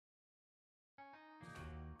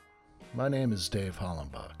My name is Dave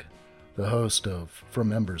Hollenbach, the host of From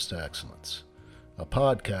Members to Excellence, a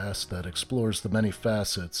podcast that explores the many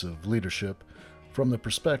facets of leadership from the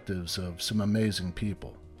perspectives of some amazing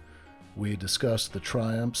people. We discuss the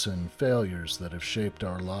triumphs and failures that have shaped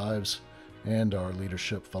our lives and our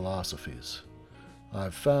leadership philosophies.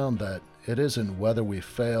 I've found that it isn't whether we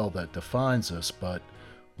fail that defines us, but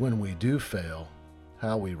when we do fail,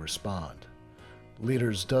 how we respond.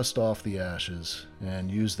 Leaders dust off the ashes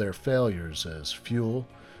and use their failures as fuel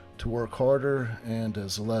to work harder and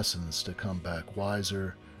as lessons to come back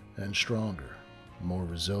wiser and stronger, more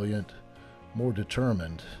resilient, more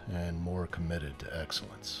determined, and more committed to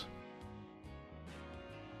excellence.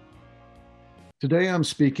 Today I'm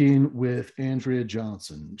speaking with Andrea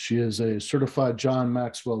Johnson. She is a certified John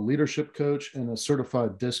Maxwell leadership coach and a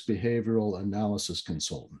certified DISC behavioral analysis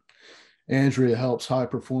consultant. Andrea helps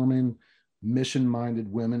high-performing,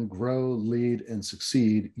 mission-minded women grow, lead, and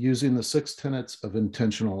succeed using the 6 tenets of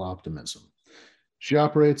intentional optimism. She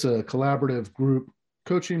operates a collaborative group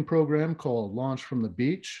coaching program called Launch from the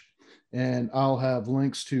Beach, and I'll have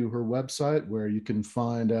links to her website where you can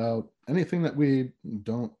find out anything that we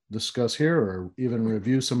don't discuss here or even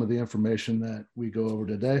review some of the information that we go over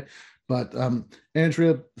today. But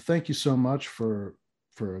Andrea, thank you so much for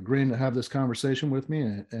agreeing to have this conversation with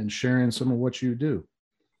me and sharing some of what you do.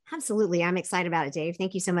 Absolutely. I'm excited about it, Dave.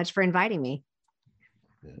 Thank you so much for inviting me.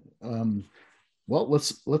 Well,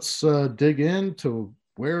 let's dig into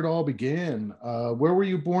where it all began. Where were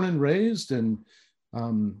you born and raised? And,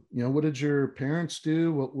 what did your parents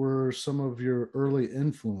do? What were some of your early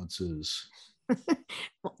influences?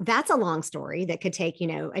 Well, that's a long story that could take,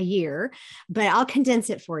 a year, but I'll condense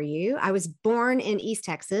it for you. I was born in East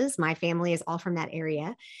Texas. My family is all from that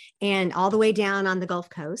area and all the way down on the Gulf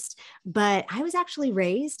Coast. But I was actually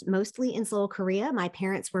raised mostly in Seoul, Korea. My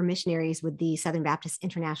parents were missionaries with the Southern Baptist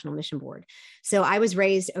International Mission Board. So I was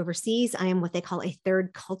raised overseas. I am what they call a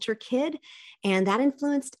third culture kid. And that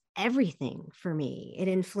influenced everything for me. It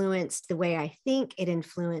influenced the way I think. It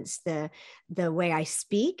influenced the way I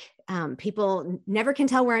speak. People never can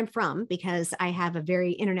tell where I'm from because I have a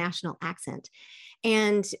very international accent.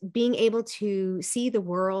 And being able to see the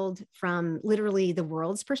world from literally the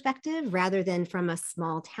world's perspective rather than from a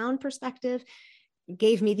small town perspective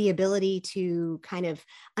gave me the ability to kind of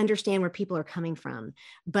understand where people are coming from.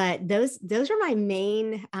 But those are my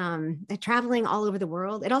main traveling all over the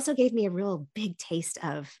world. It also gave me a real big taste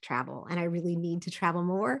of travel, and I really need to travel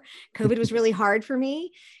more. COVID was really hard for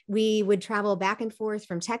me. We would travel back and forth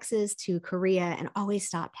from Texas to Korea and always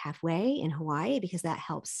stopped halfway in Hawaii because that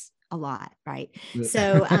helps a lot, right?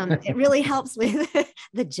 So it really helps with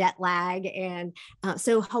the jet lag. And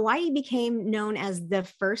so Hawaii became known as the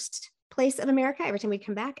first place of America every time we'd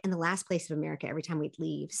come back and the last place of America every time we'd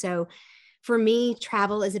leave. So for me,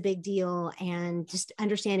 travel is a big deal, and just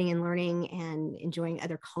understanding and learning and enjoying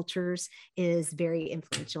other cultures is very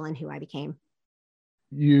influential in who I became.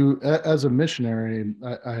 You, as a missionary,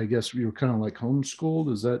 I guess you were kind of like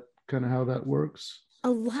homeschooled. Is that kind of how that works? A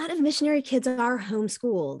lot of missionary kids are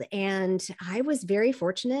homeschooled, and I was very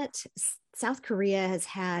fortunate. South Korea has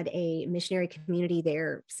had a missionary community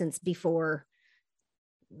there since before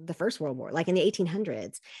the First World War, like in the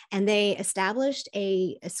 1800s. And they established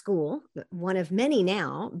a school, one of many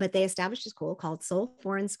now, but they established a school called Seoul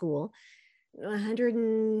Foreign School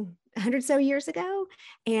 100 so years ago.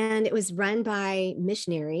 And it was run by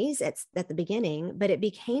missionaries at the beginning, but it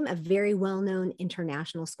became a very well-known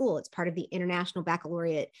international school. It's part of the International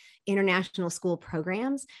Baccalaureate International School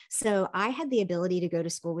programs. So I had the ability to go to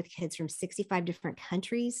school with kids from 65 different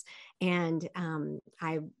countries. And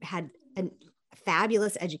I had a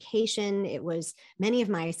fabulous education. It was many of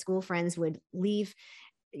my school friends would leave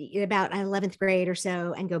about 11th grade or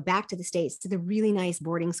so and go back to the States to the really nice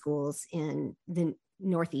boarding schools in the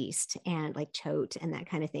Northeast and like Choate and that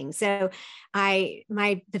kind of thing. So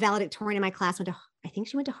the valedictorian in my class I think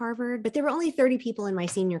she went to Harvard, but there were only 30 people in my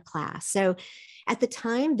senior class. So at the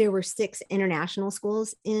time there were 6 international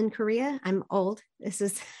schools in Korea. I'm old. This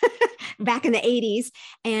is back in the 80s.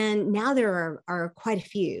 And now there are quite a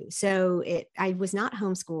few. So I was not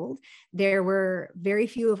homeschooled. There were very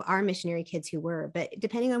few of our missionary kids who were, but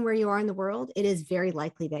depending on where you are in the world, it is very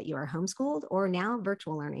likely that you are homeschooled, or now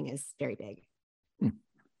virtual learning is very big.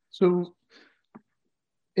 So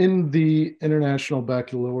in the International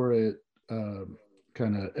Baccalaureate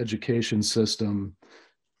kind of education system,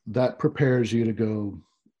 that prepares you to go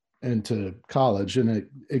into college, and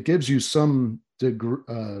it gives you some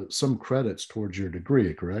credits towards your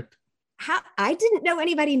degree, correct? I didn't know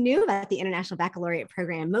anybody knew about the International Baccalaureate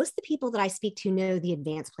program. Most of the people that I speak to know the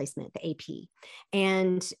advanced placement, the AP.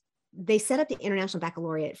 And they set up the International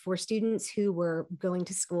Baccalaureate for students who were going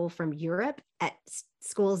to school from Europe at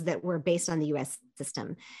schools that were based on the US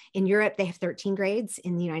system. In Europe, they have 13 grades.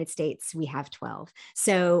 In the United States, we have 12.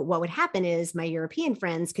 So what would happen is my European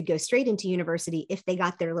friends could go straight into university if they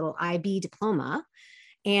got their little IB diploma.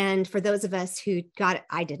 And for those of us who got it,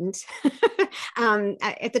 I didn't.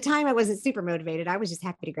 At the time, I wasn't super motivated. I was just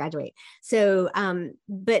happy to graduate. So,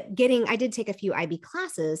 but I did take a few IB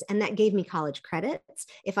classes, and that gave me college credits.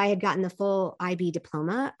 If I had gotten the full IB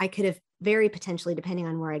diploma, I could have very potentially, depending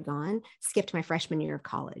on where I'd gone, skipped my freshman year of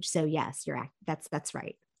college. So yes, that's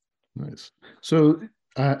right. Nice. So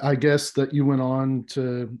I guess that you went on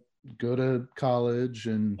to go to college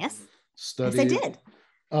and study. Yes, I did.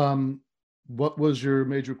 What was your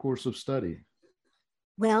major course of study?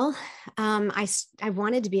 Well, I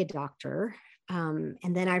wanted to be a doctor. And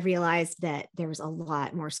then I realized that there was a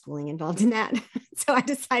lot more schooling involved in that. So I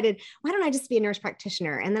decided, why don't I just be a nurse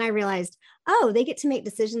practitioner? And then I realized, oh, they get to make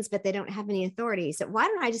decisions, but they don't have any authority. So why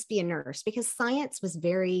don't I just be a nurse? Because science was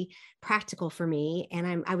very practical for me,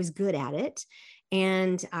 and I was good at it.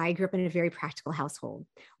 And I grew up in a very practical household.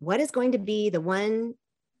 What is going to be the one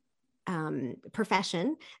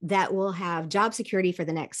profession that will have job security for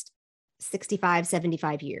the next 65,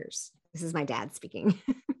 75 years? This is my dad speaking.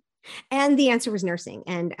 And the answer was nursing.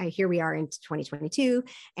 And here we are in 2022,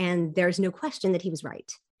 and there's no question that he was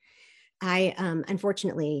right. I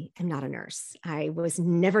unfortunately am not a nurse. I was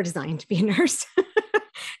never designed to be a nurse.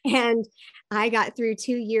 And I got through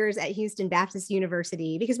 2 years at Houston Baptist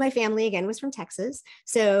University because my family, again, was from Texas.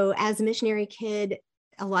 So as a missionary kid,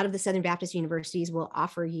 a lot of the Southern Baptist universities will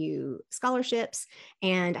offer you scholarships.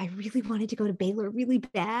 And I really wanted to go to Baylor really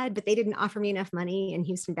bad, but they didn't offer me enough money. And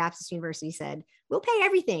Houston Baptist University said, we'll pay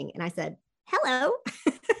everything. And I said, hello,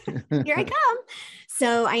 here I come.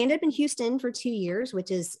 So I ended up in Houston for 2 years,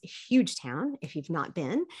 which is a huge town if you've not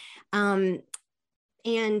been.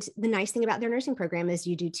 And the nice thing about their nursing program is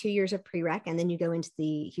you do 2 years of prereq, and then you go into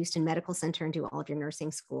the Houston Medical Center and do all of your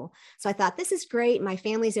nursing school. So I thought, this is great. My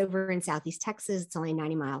family's over in Southeast Texas. It's only a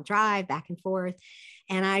 90-mile drive back and forth.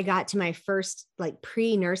 And I got to my first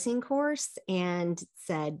pre-nursing course and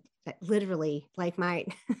said that literally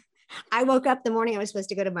I woke up the morning I was supposed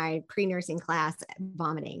to go to my pre-nursing class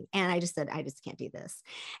vomiting. And I just said, I just can't do this.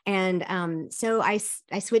 And so I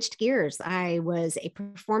switched gears. I was a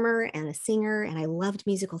performer and a singer, and I loved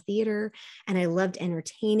musical theater, and I loved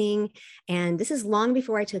entertaining. And this is long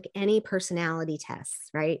before I took any personality tests,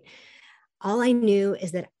 right? All I knew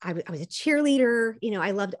is that I was a cheerleader.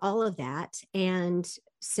 I loved all of that. And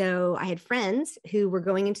so I had friends who were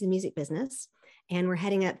going into the music business, and we're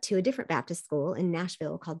heading up to a different Baptist school in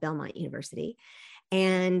Nashville called Belmont University.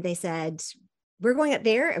 And they said, we're going up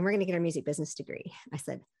there and we're going to get our music business degree. I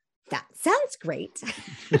said, that sounds great.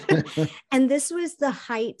 And this was the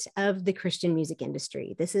height of the Christian music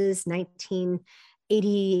industry. This is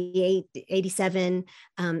 1988, 87.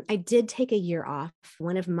 I did take a year off.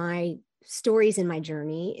 One of my stories in my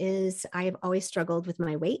journey is I have always struggled with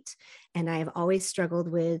my weight, and I have always struggled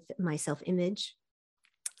with my self-image.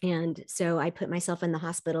 And so I put myself in the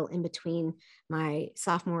hospital in between my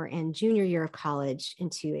sophomore and junior year of college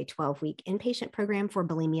into a 12-week inpatient program for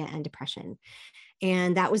bulimia and depression.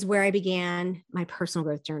 And that was where I began my personal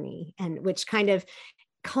growth journey, and which kind of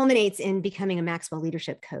culminates in becoming a Maxwell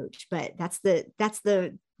leadership coach. But that's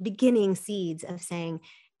the beginning seeds of saying,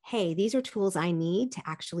 hey, these are tools I need to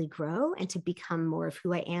actually grow and to become more of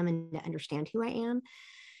who I am and to understand who I am.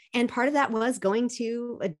 And part of that was going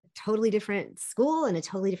to a totally different school and a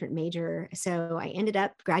totally different major. So I ended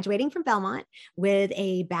up graduating from Belmont with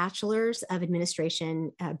a bachelor's of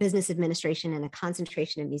administration, business administration, and a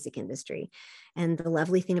concentration in music industry. And the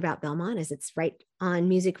lovely thing about Belmont is it's right on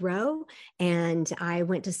Music Row. And I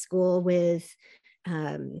went to school with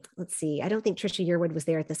let's see, I don't think Trisha Yearwood was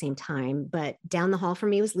there at the same time, but down the hall from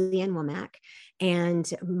me was Leanne Womack.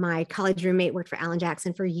 And my college roommate worked for Alan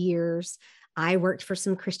Jackson for years. I worked for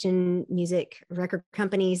some Christian music record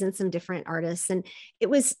companies and some different artists. And it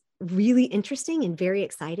was really interesting and very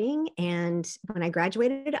exciting. And when I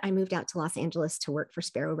graduated, I moved out to Los Angeles to work for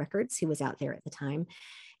Sparrow Records, who was out there at the time.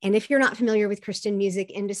 And if you're not familiar with Christian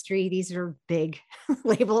music industry, these are big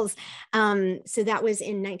labels. So that was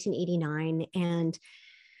in 1989, and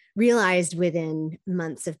realized within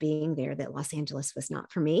months of being there that Los Angeles was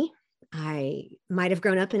not for me. I might have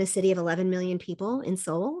grown up in a city of 11 million people in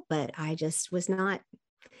Seoul, but I just was not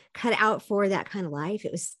cut out for that kind of life.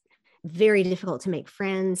 It was very difficult to make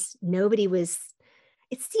friends.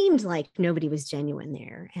 It seemed like nobody was genuine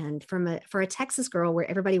there. And for a Texas girl where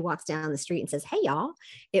everybody walks down the street and says, hey, y'all,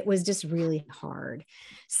 it was just really hard.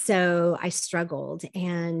 So I struggled.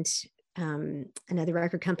 And another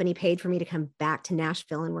record company paid for me to come back to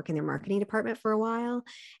Nashville and work in their marketing department for a while.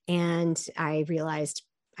 And I realized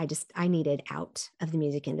I needed out of the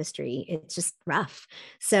music industry. It's just rough.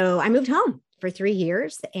 So I moved home for 3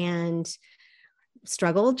 years and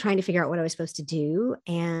struggled trying to figure out what I was supposed to do.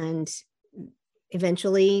 And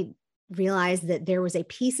eventually realized that there was a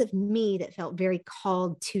piece of me that felt very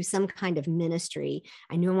called to some kind of ministry.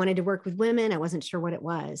 I knew I wanted to work with women. I wasn't sure what it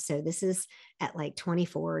was. So this is at like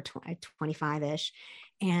 24, 25-ish.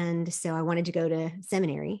 And so I wanted to go to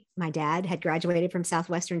seminary. My dad had graduated from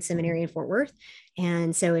Southwestern Seminary in Fort Worth.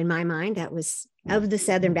 And so in my mind, that was of the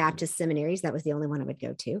Southern Baptist seminaries, that was the only one I would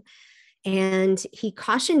go to. And he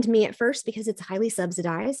cautioned me at first because it's highly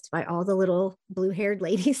subsidized by all the little blue-haired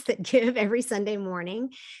ladies that give every Sunday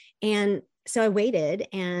morning. And so I waited,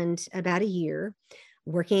 and about a year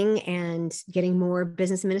working and getting more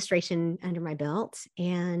business administration under my belt.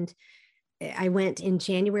 And I went in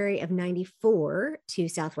January of 94 to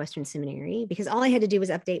Southwestern Seminary because all I had to do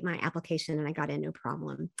was update my application and I got in no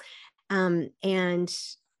problem. And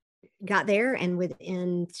got there, and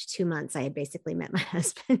within 2 months, I had basically met my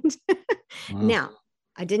husband. Wow. Now,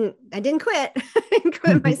 I didn't quit. I didn't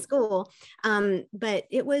quit my school, but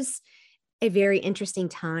it was a very interesting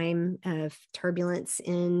time of turbulence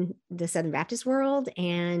in the Southern Baptist world,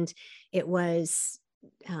 and it was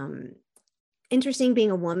interesting being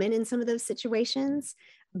a woman in some of those situations.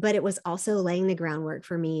 But it was also laying the groundwork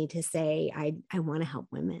for me to say, I want to help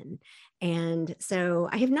women. And so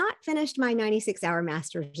I have not finished my 96-hour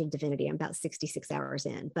Master's of Divinity. I'm about 66 hours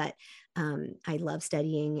in, but I love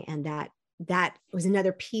studying. And that was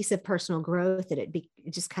another piece of personal growth that it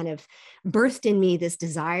just kind of birthed in me this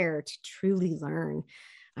desire to truly learn.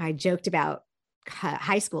 I joked about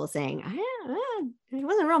high school saying, I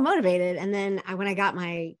wasn't real motivated. And then when I got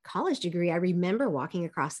my college degree, I remember walking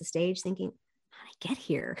across the stage thinking, get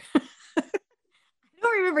here. I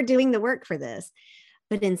don't remember doing the work for this,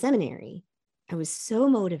 but in seminary, I was so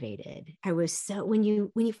motivated. When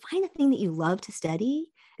you find the thing that you love to study,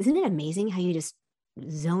 isn't it amazing how you just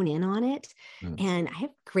zone in on it? Mm. And I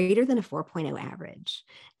have greater than a 4.0 average,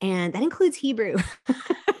 and that includes Hebrew.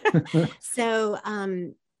 So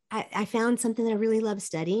I found something that I really love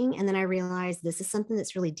studying. And then I realized this is something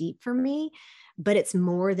that's really deep for me, but it's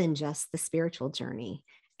more than just the spiritual journey.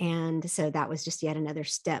 And so that was just yet another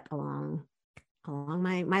step along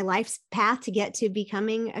my life's path to get to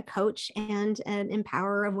becoming a coach and an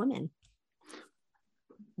empowerer of women.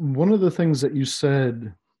 One of the things that you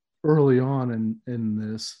said early on in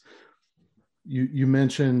this, you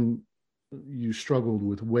mentioned you struggled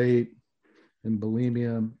with weight and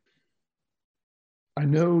bulimia. I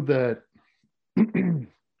know that in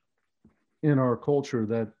our culture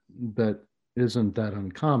that isn't that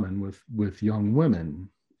uncommon with young women.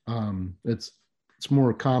 It's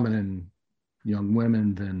more common in young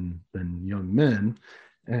women than young men.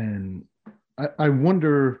 And I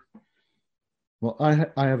wonder, well, I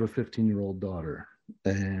have a 15-year-old daughter,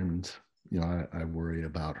 and, I worry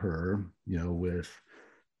about her, with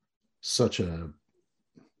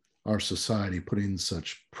our society putting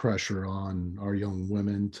such pressure on our young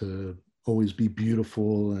women to always be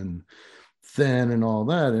beautiful and thin and all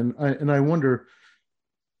that. And I wonder,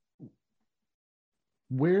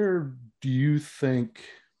 where do you think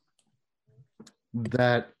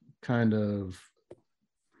that kind of,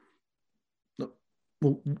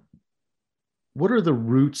 well, what are the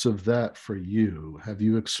roots of that for you? Have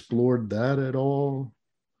you explored that at all?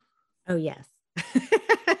 Oh, yes.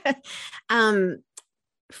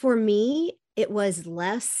 For me, it was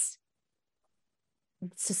less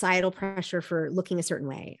societal pressure for looking a certain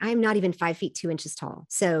way. I'm not even 5 feet 2 inches tall,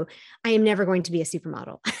 so I am never going to be a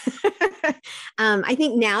supermodel. I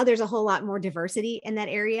think now there's a whole lot more diversity in that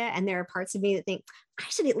area, and there are parts of me that think I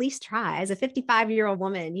should at least try as a 55-year-old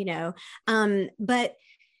woman, but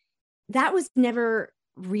that was never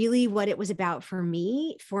really what it was about for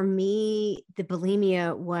me. For me, the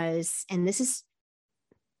bulimia was, and this is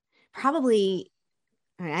probably,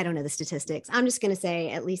 I don't know the statistics, I'm just going to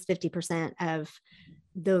say at least 50% of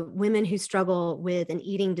the women who struggle with an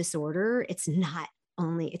eating disorder, it's not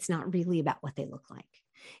really about what they look like.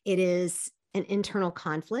 It is an internal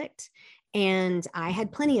conflict. And I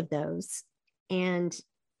had plenty of those. And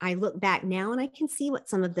I look back now and I can see what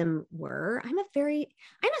some of them were. I'm a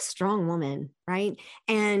strong woman, right?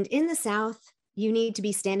 And in the South, you need to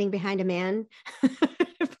be standing behind a man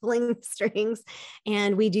pulling strings.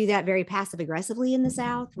 And we do that very passive aggressively in the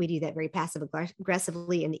South. We do that very passive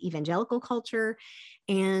aggressively in the evangelical culture.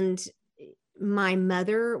 And my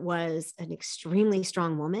mother was an extremely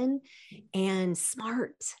strong woman and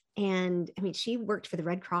smart And I mean, she worked for the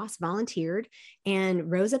Red Cross, volunteered,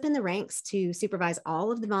 and rose up in the ranks to supervise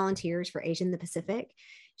all of the volunteers for Asia and the Pacific.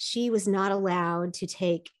 She was not allowed to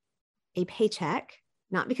take a paycheck,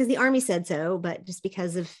 not because the Army said so, but just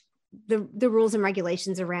because of the rules and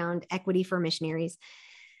regulations around equity for missionaries.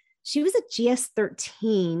 She was a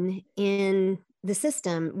GS-13 in the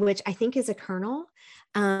system, which I think is a colonel.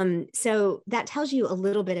 So that tells you a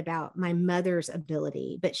little bit about my mother's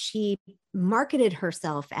ability, but she marketed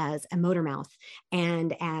herself as a motor mouth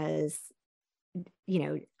and as, hi,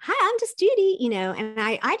 I'm just Judy, and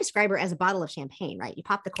I describe her as a bottle of champagne, right? You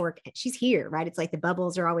pop the cork, she's here, right? It's like the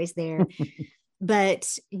bubbles are always there.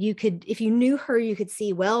 But you could, if you knew her, you could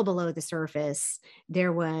see well below the surface,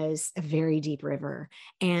 there was a very deep river.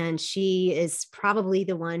 And she is probably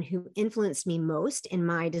the one who influenced me most in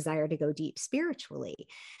my desire to go deep spiritually.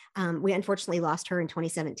 We unfortunately lost her in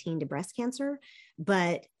 2017 to breast cancer,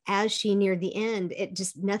 but as she neared the end,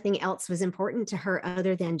 nothing else was important to her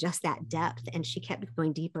other than just that depth. And she kept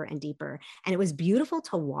going deeper and deeper. And it was beautiful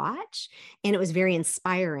to watch, and it was very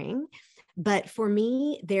inspiring. But for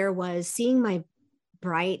me, there was seeing my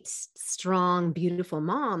bright, strong, beautiful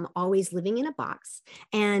mom always living in a box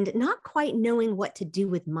and not quite knowing what to do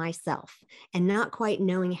with myself and not quite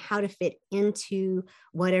knowing how to fit into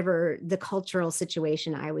whatever the cultural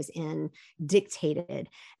situation I was in dictated.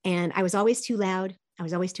 And I was always too loud. I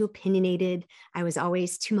was always too opinionated. I was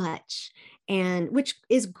always too much, and which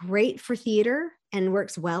is great for theater and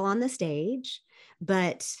works well on the stage.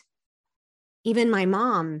 But even my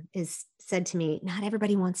mom said to me, not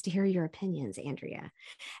everybody wants to hear your opinions, Andrea.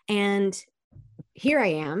 And here I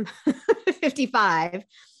am, 55.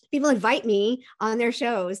 People invite me on their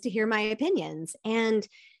shows to hear my opinions. And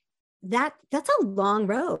that's a long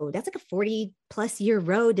road. That's like a 40 plus year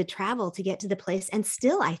road to travel to get to the place. And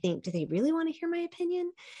still, I think, do they really want to hear my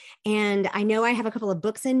opinion? And I know I have a couple of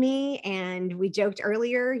books in me. And we joked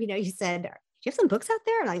earlier, you said, do you have some books out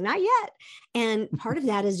there? I'm like, not yet. And part of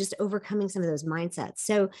that is just overcoming some of those mindsets.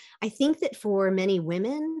 So I think that for many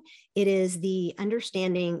women, it is the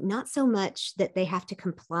understanding, not so much that they have to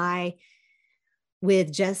comply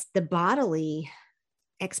with just the bodily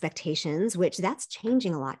expectations, which that's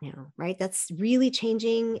changing a lot now, right? That's really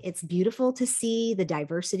changing. It's beautiful to see the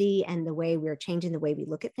diversity and the way we're changing the way we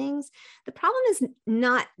look at things. The problem is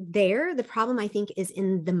not there. The problem, I think, is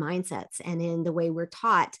in the mindsets and in the way we're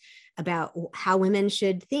taught about how women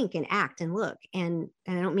should think and act and look. And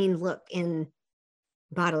I don't mean look in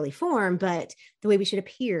bodily form, but the way we should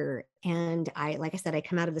appear. And like I said, I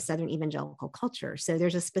come out of the Southern evangelical culture. So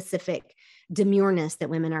there's a specific demureness that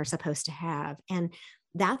women are supposed to have. And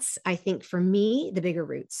that's, I think, for me, the bigger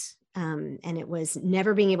roots. And it was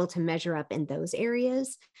never being able to measure up in those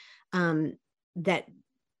areas that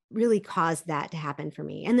really caused that to happen for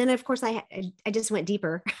me. And then, of course, I just went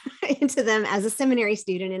deeper into them as a seminary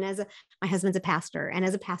student and my husband's a pastor and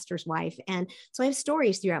as a pastor's wife. And so I have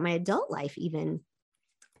stories throughout my adult life, even,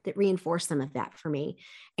 that reinforce some of that for me.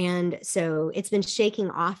 And so it's been shaking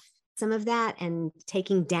off some of that and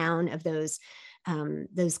taking down of those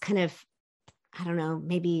kind of, I don't know,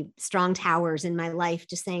 maybe strong towers in my life,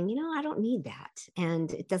 just saying, I don't need that. And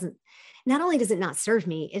not only does it not serve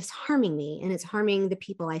me, it's harming me and it's harming the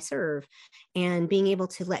people I serve. And being able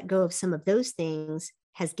to let go of some of those things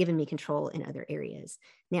has given me control in other areas.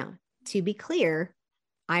 Now, to be clear,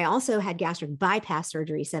 I also had gastric bypass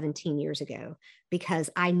surgery 17 years ago because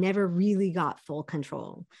I never really got full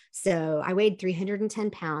control. So I weighed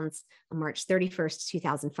 310 pounds on March 31st,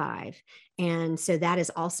 2005. And so that is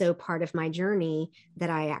also part of my journey that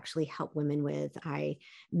I actually help women with. I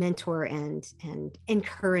mentor and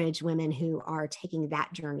encourage women who are taking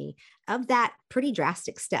that journey of that pretty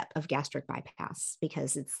drastic step of gastric bypass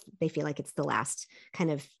because they feel like it's the last kind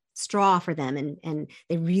of straw for them and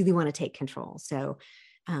they really want to take control. So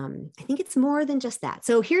I think it's more than just that.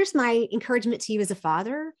 So here's my encouragement to you as a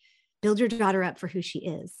father: build your daughter up for who she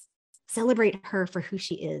is. Celebrate her for who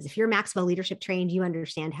she is. If you're Maxwell leadership trained, you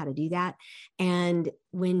understand how to do that. And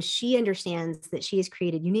when she understands that she is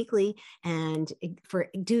created uniquely and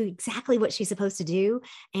do exactly what she's supposed to do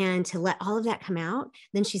and to let all of that come out,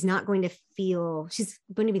 then she's going to be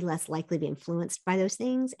less likely to be influenced by those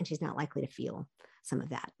things. And she's not likely to feel some of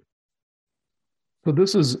that. So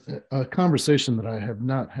this is a conversation that I have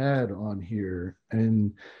not had on here,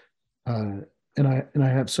 and I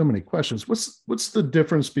have so many questions. What's the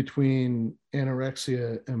difference between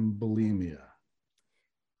anorexia and bulimia?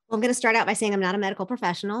 Well, I'm going to start out by saying I'm not a medical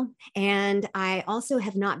professional, and I also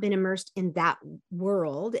have not been immersed in that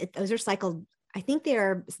world. Those are I think they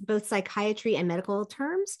are both psychiatry and medical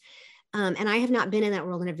terms, and I have not been in that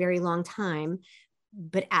world in a very long time.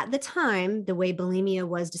 But at the time, the way bulimia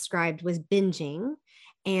was described was binging,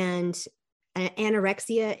 and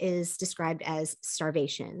anorexia is described as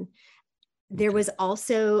starvation. There was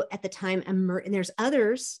also at the time, and there's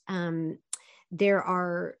others. I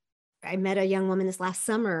met a young woman this last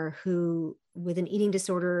summer who, with an eating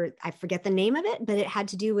disorder, I forget the name of it, but it had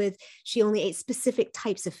to do with she only ate specific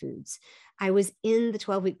types of foods. I was in the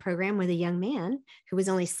 12-week program with a young man who was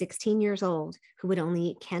only 16 years old, who would only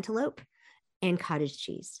eat cantaloupe and cottage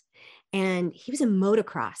cheese. And he was a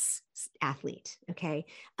motocross athlete. Okay.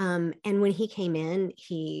 And when he came in,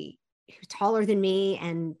 he was taller than me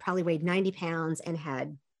and probably weighed 90 pounds and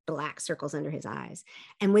had black circles under his eyes.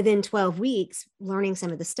 And within 12 weeks, learning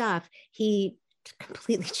some of the stuff, he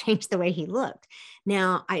completely changed the way he looked.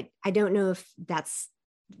 Now, I don't know if that's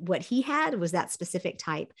what he had, was that specific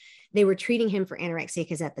type. They were treating him for anorexia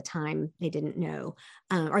because at the time they didn't know,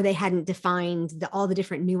 or they hadn't defined all the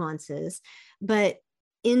different nuances. But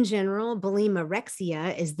in general,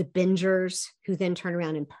 bulimorexia is the bingers who then turn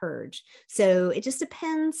around and purge. So it just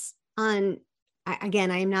depends on, again,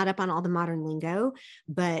 I am not up on all the modern lingo,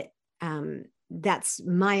 but that's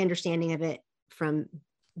my understanding of it from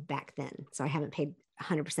back then. So I haven't paid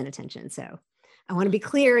 100% attention. So I want to be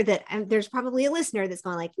clear that there's probably a listener that's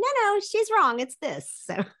going like, no, she's wrong. It's this.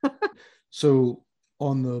 So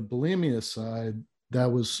on the bulimia side,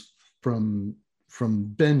 that was from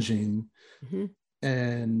binging. Mm-hmm.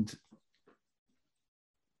 And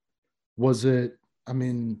was it, I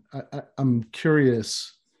mean, I'm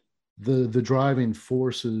curious, the driving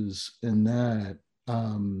forces in that,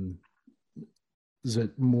 is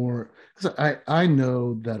it more, because I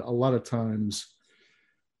know that a lot of times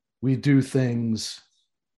we do things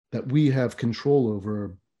that we have control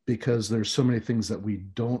over because there's so many things that we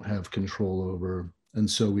don't have control over. And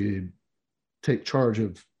so we take charge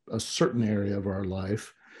of a certain area of our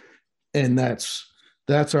life. And that's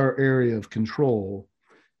our area of control.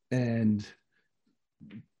 And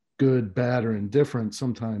good, bad, or indifferent,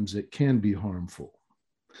 sometimes it can be harmful.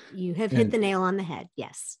 You have hit the nail on the head.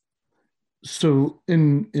 Yes. So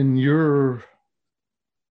in your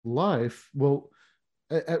life, well,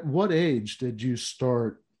 at what age did you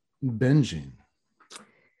start binging?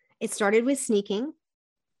 It started with sneaking,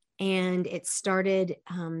 and it started,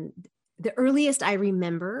 the earliest I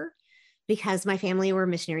remember, because my family were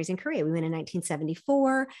missionaries in Korea. We went in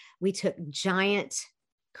 1974. We took giant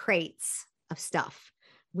crates of stuff.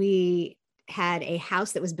 We had a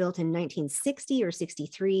house that was built in 1960 or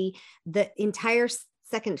 63. The entire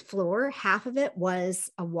second floor, half of it was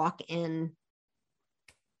a walk-in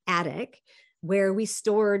attic where we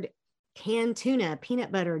stored canned tuna,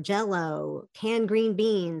 peanut butter, Jell-O, canned green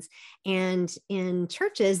beans. And in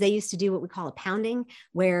churches, they used to do what we call a pounding,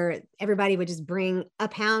 where everybody would just bring a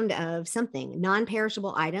pound of something,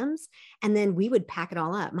 non-perishable items, and then we would pack it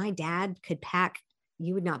all up. My dad could pack,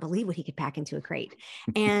 you would not believe what he could pack into a crate.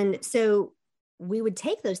 And so we would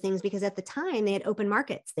take those things because at the time they had open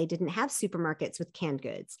markets. They didn't have supermarkets with canned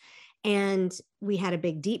goods. And we had a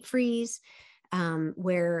big deep freeze.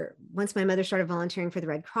 Where once my mother started volunteering for the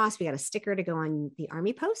Red Cross, we got a sticker to go on the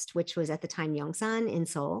Army Post, which was at the time Yongsan in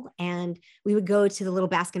Seoul. And we would go to the little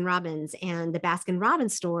Baskin Robbins, and the Baskin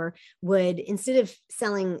Robbins store would, instead of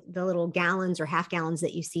selling the little gallons or half gallons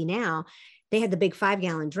that you see now, they had the big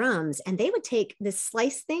 5-gallon drums, and they would take this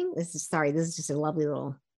slice thing. This is just a lovely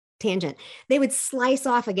little tangent. They would slice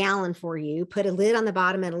off a gallon for you, put a lid on the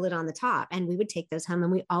bottom and a lid on the top. And we would take those home,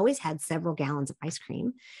 and we always had several gallons of ice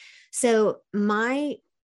cream. So my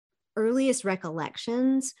earliest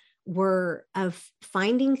recollections were of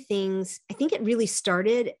finding things. I think it really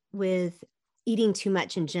started with eating too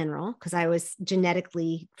much in general, because I was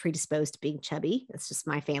genetically predisposed to being chubby. That's just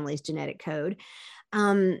my family's genetic code.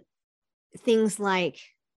 Things like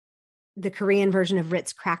the Korean version of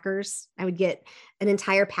Ritz crackers. I would get an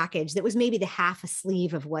entire package that was maybe the half a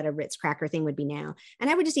sleeve of what a Ritz cracker thing would be now. And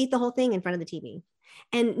I would just eat the whole thing in front of the TV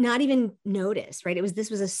and not even notice, right? This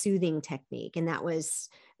was a soothing technique. And that was,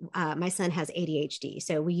 my son has ADHD.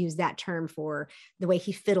 So we use that term for the way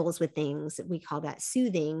he fiddles with things. We call that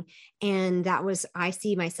soothing. And that was, I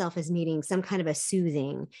see myself as needing some kind of a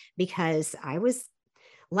soothing, because I was,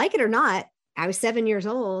 like it or not, I was 7 years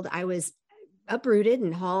old. I was uprooted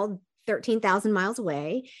and hauled 13,000 miles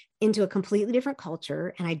away into a completely different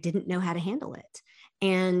culture, and I didn't know how to handle it.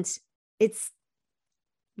 And it's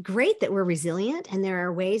great that we're resilient, and there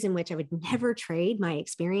are ways in which I would never trade my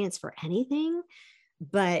experience for anything.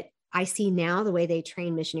 But I see now the way they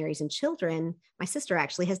train missionaries and children. My sister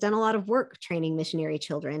actually has done a lot of work training missionary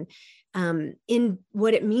children. in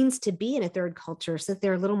what it means to be in a third culture, so that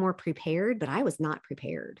they're a little more prepared, but I was not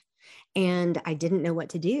prepared. And I didn't know what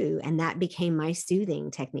to do. And that became my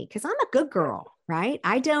soothing technique, because I'm a good girl, right?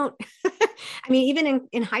 I don't, I mean, even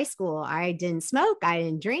in high school, I didn't smoke, I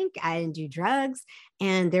didn't drink, I didn't do drugs.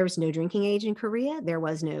 And there was no drinking age in Korea. There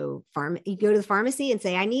was no you go to the pharmacy and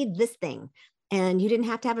say, I need this thing. And you didn't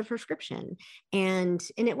have to have a prescription. And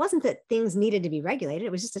it wasn't that things needed to be regulated.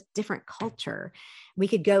 It was just a different culture. We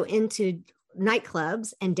could go into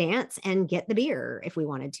nightclubs and dance and get the beer if we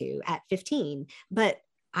wanted to at 15. But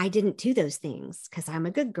I didn't do those things because I'm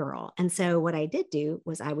a good girl. And so what I did do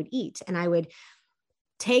was I would eat, and I would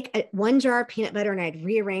take one jar of peanut butter and I'd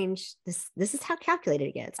rearrange this. This is how calculated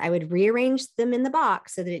it gets. I would rearrange them in the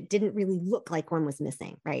box so that it didn't really look like one was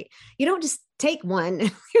missing, right? You don't just take one,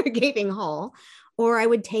 you're a gaping hole. Or I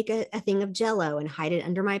would take a thing of Jell-O and hide it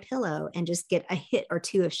under my pillow and just get a hit or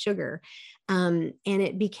two of sugar. And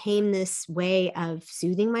it became this way of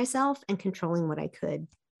soothing myself and controlling what I could.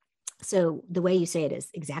 So the way you say it is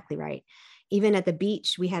exactly right. Even at the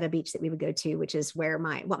beach, we had a beach that we would go to, which is where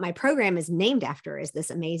what my program is named after, is this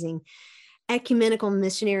amazing ecumenical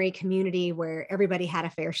missionary community where everybody had a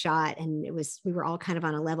fair shot, and we were all kind of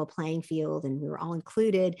on a level playing field, and we were all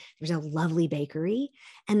included. There's a lovely bakery,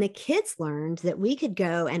 and the kids learned that we could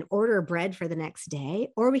go and order bread for the next day,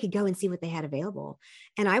 or we could go and see what they had available.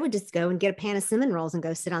 And I would just go and get a pan of cinnamon rolls and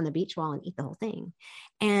go sit on the beach wall and eat the whole thing.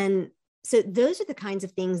 And so those are the kinds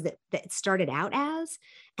of things that it started out as.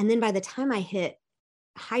 And then by the time I hit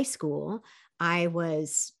high school, I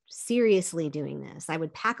was seriously doing this. I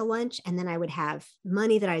would pack a lunch, and then I would have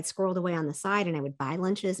money that I'd squirreled away on the side, and I would buy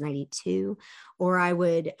lunches and I'd eat two. Or I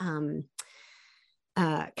would come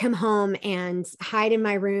home and hide in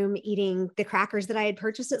my room eating the crackers that I had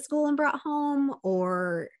purchased at school and brought home.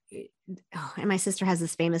 And my sister has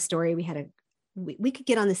this famous story. We could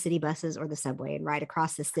get on the city buses or the subway and ride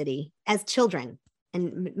across the city as children.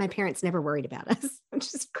 And my parents never worried about us,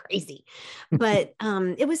 which is crazy. But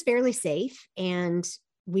it was fairly safe. And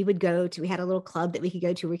we had a little club that we could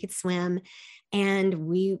go to where we could swim. And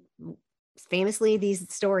we famously,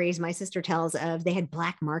 these stories my sister tells of, they had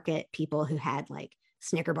black market people who had like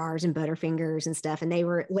Snicker bars and Butterfingers and stuff. And they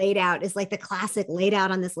were laid out, it's like the classic, laid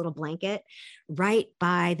out on this little blanket right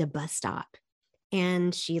by the bus stop.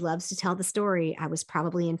 And she loves to tell the story. I was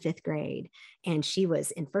probably in 5th grade and she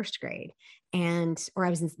was in 1st grade, or I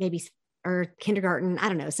was in or kindergarten, I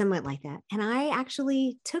don't know, somewhat like that. And I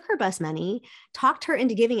actually took her bus money, talked her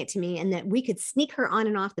into giving it to me, and that we could sneak her on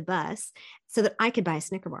and off the bus so that I could buy a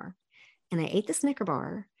Snicker bar. And I ate the Snicker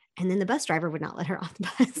bar, and then the bus driver would not let her off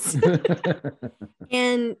the bus.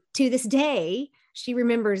 And to this day, she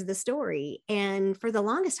remembers the story. And for the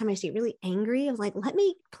longest time, I used to get really angry. I was like,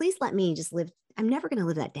 please let me just live. I'm never going to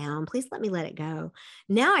live that down. Please let me let it go.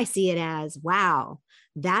 Now I see it as, wow,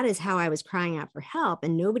 that is how I was crying out for help,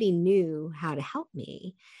 and nobody knew how to help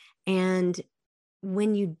me. And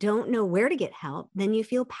when you don't know where to get help, then you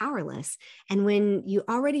feel powerless. And when you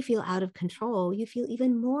already feel out of control, you feel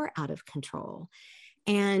even more out of control.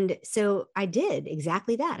 And so I did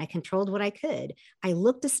exactly that. I controlled what I could. I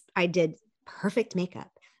did perfect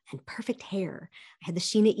makeup and perfect hair. I had the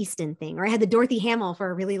Sheena Easton thing, or I had the Dorothy Hamill for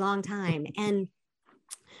a really long time. And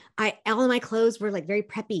all of my clothes were like very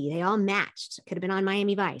preppy. They all matched. Could have been on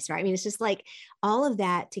Miami Vice, right? I mean, it's just like all of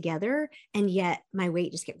that together. And yet my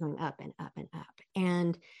weight just kept going up and up and up.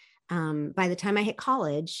 And by the time I hit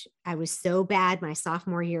college, I was so bad my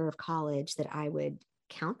sophomore year of college that I would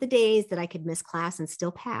count the days that I could miss class and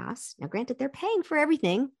still pass. Now, granted, they're paying for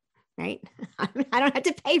everything, right? I don't have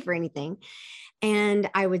to pay for anything. And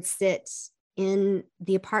I would sit in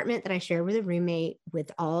the apartment that I shared with a roommate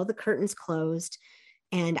with all the curtains closed.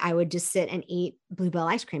 And I would just sit and eat Bluebell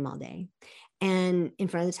ice cream all day and in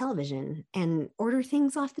front of the television and order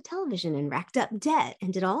things off the television, and racked up debt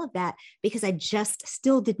and did all of that because I just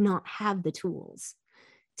still did not have the tools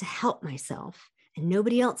to help myself. And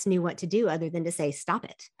nobody else knew what to do other than to say, stop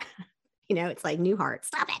it. It's like Newhart,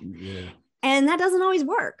 stop it. Yeah. And that doesn't always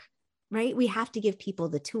work, right? We have to give people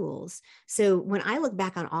the tools. So when I look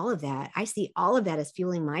back on all of that, I see all of that as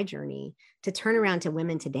fueling my journey to turn around to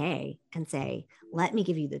women today and say, let me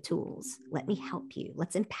give you the tools. Let me help you.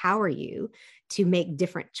 Let's empower you to make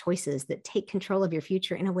different choices that take control of your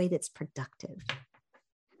future in a way that's productive.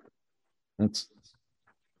 That's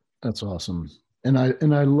awesome. And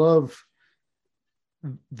I love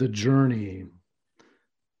the journey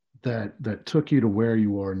that took you to where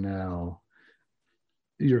you are now.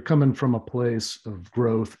 You're coming from a place of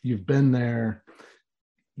growth. You've been there,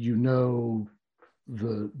 the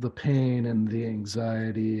pain and the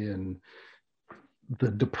anxiety and the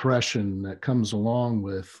depression that comes along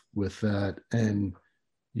with that, and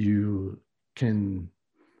you can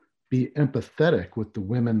be empathetic with the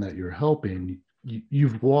women that you're helping.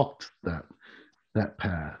 You've walked that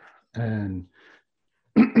path, and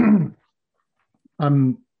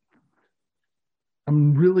I'm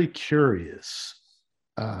really curious,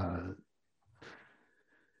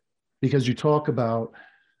 because you talk about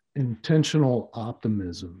intentional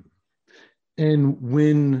optimism, and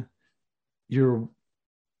when you're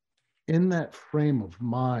in that frame of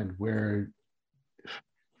mind where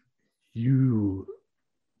you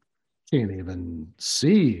can't even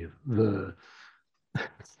see the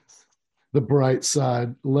bright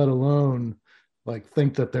side, let alone like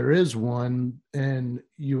think that there is one, and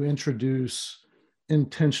you introduce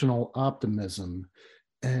intentional optimism.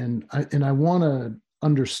 And I want to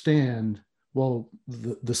understand, well,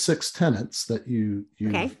 the six tenets that you've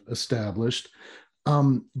Okay. established,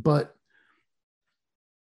 but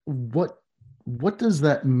what does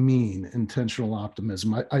that mean, intentional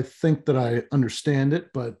optimism? I think that I understand it,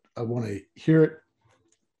 but I want to hear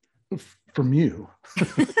it from you.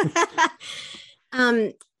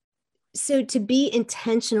 um, so to be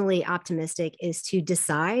intentionally optimistic is to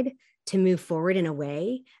decide to move forward in a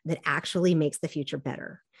way that actually makes the future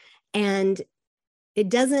better. And it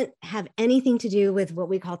doesn't have anything to do with what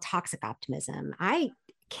we call toxic optimism. I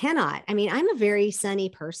mean, I'm a very sunny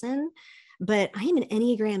person, but I am an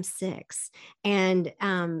Enneagram 6. And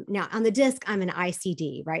now on the disc, I'm an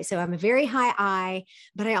ICD, right? So I'm a very high I,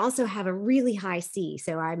 but I also have a really high C.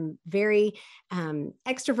 So I'm very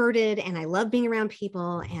extroverted, and I love being around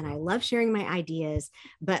people, and I love sharing my ideas.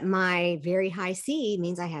 But my very high C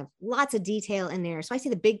means I have lots of detail in there. So I see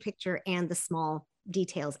the big picture and the small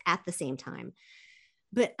details at the same time.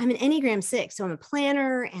 But I'm an Enneagram 6, so I'm a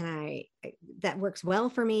planner, and that works well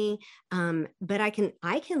for me. But I can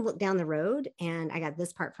look down the road, and I got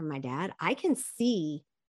this part from my dad. I can see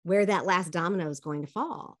where that last domino is going to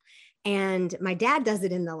fall. And my dad does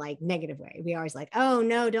it in the like negative way. We always like, oh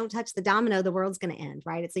no, don't touch the domino, the world's going to end,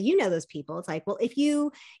 right? It's so, you know, those people. It's like, well, if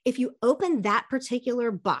you open that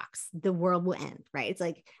particular box, the world will end, right? It's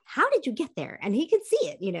like, how did you get there? And he can see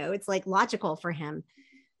it, you know, it's like logical for him.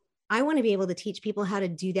 I want to be able to teach people how to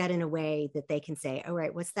do that in a way that they can say, all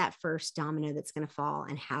right, what's that first domino that's going to fall,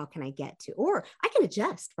 and how can I get to, or I can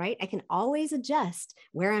adjust, right? I can always adjust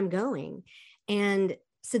where I'm going. And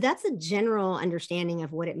so that's a general understanding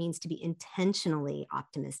of what it means to be intentionally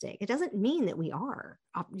optimistic. It doesn't mean that we are,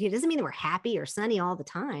 it doesn't mean that we're happy or sunny all the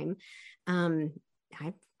time.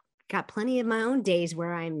 I've got plenty of my own days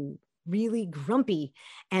where I'm really grumpy,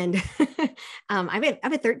 and I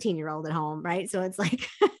have a 13-year-old at home, right? So it's like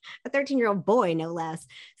a 13-year-old boy, no less.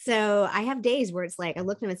 So I have days where it's like, I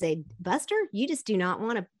look at him and say, Buster, you just do not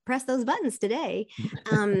want to press those buttons today.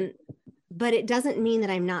 But it doesn't mean that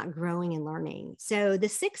I'm not growing and learning. So the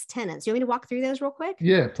 6 tenets, you want me to walk through those real quick?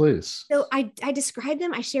 Yeah, please. So I described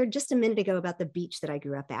them. I shared just a minute ago about the beach that I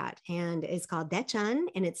grew up at, and it's called Daecheon,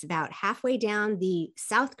 and it's about halfway down the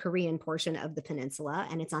South Korean portion of the peninsula,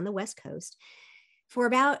 and it's on the West Coast. For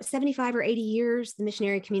about 75 or 80 years, the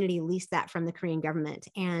missionary community leased that from the Korean government,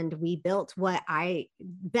 and we built what I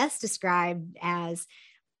best described as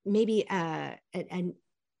maybe an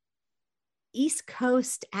East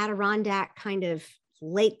Coast Adirondack kind of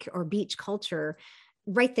lake or beach culture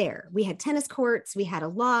right there. We had tennis courts, we had a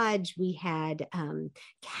lodge, we had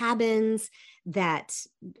cabins that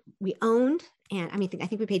we owned. And I mean, I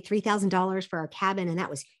think we paid $3,000 for our cabin, and that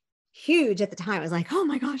was huge at the time. I was like, oh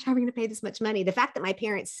my gosh, how are we going to pay this much money? The fact that my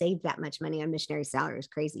parents saved that much money on missionary salary is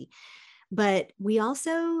crazy. But we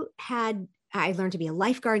also had, I learned to be a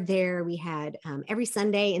lifeguard there. We had every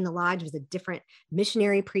Sunday in the lodge was a different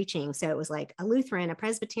missionary preaching. So it was like a Lutheran, a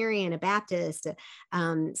Presbyterian, a Baptist,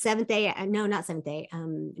 Seventh Day, no, not Seventh Day,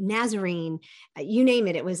 Nazarene, you name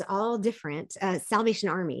it. It was all different, Salvation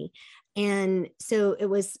Army. And so it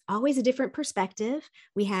was always a different perspective.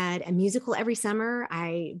 We had a musical every summer.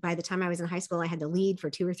 By the time I was in high school, I had the lead for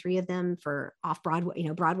 2 or 3 of them for off Broadway,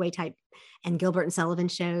 Broadway type and Gilbert and Sullivan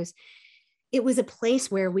shows. It was a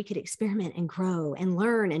place where we could experiment and grow and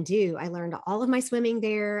learn and do. I learned all of my swimming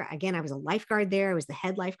there. Again, I was a lifeguard there. I was the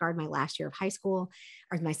head lifeguard my last year of high school,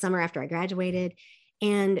 or my summer after I graduated.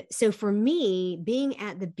 And so for me, being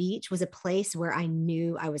at the beach was a place where I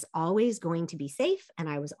knew I was always going to be safe, and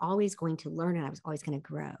I was always going to learn, and I was always going to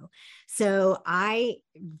grow. So I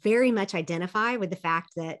very much identify with the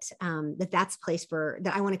fact that that's a place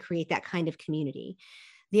that I want to create that kind of community.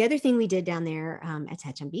 The other thing we did down there at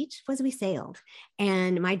Daecheon Beach was we sailed.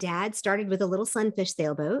 And my dad started with a little sunfish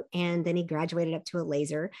sailboat, and then he graduated up to a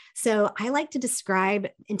laser. So I like to describe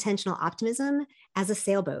intentional optimism as a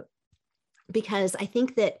sailboat. because I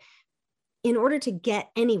think that in order to get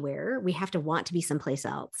anywhere, we have to want to be someplace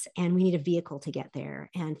else, and we need a vehicle to get there.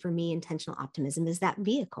 And for me, intentional optimism is that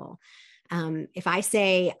vehicle. If I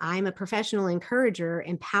say I'm a professional encourager,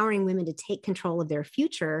 empowering women to take control of their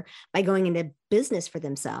future by going into business for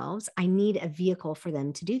themselves, I need a vehicle for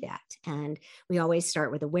them to do that. And we always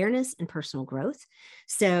start with awareness and personal growth.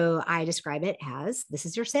 So I describe it as, this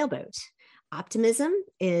is your sailboat. Optimistic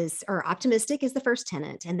is the first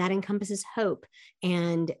tenet, and that encompasses hope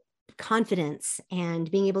and confidence and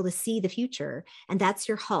being able to see the future. And that's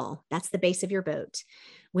your hull. That's the base of your boat.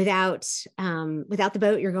 Without the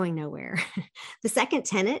boat, you're going nowhere. The second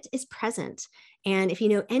tenet is present. And if you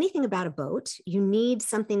know anything about a boat, you need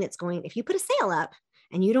something that's going, if you put a sail up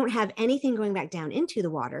and you don't have anything going back down into the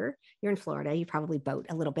water, you're in Florida, you probably boat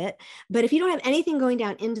a little bit. But if you don't have anything going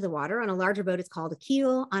down into the water, on a larger boat, it's called a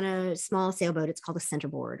keel. On a small sailboat, it's called a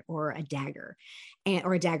centerboard or a dagger.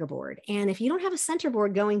 Or a dagger board. And if you don't have a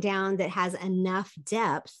centerboard going down that has enough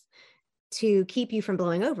depth to keep you from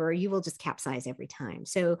blowing over, you will just capsize every time.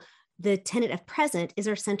 So the tenet of present is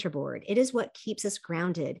our centerboard. It is what keeps us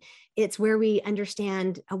grounded. It's where we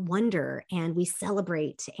understand a wonder and we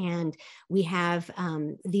celebrate, and we have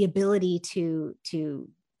the ability to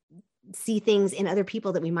see things in other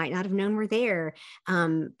people that we might not have known were there.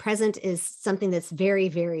 Present is something that's very,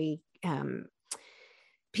 very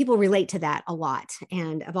people relate to that a lot.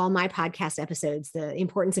 And of all my podcast episodes, the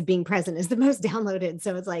importance of being present is the most downloaded.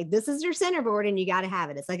 So it's like, this is your centerboard and you got to have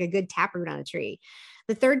it. It's like a good taproot on a tree.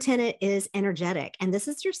 The third tenet is energetic. And this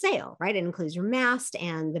is your sail, right? It includes your mast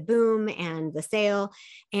and the boom and the sail.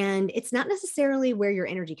 And it's not necessarily where your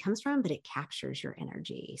energy comes from, but it captures your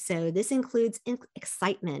energy. So this includes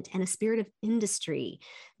excitement and a spirit of industry,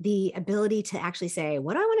 the ability to actually say,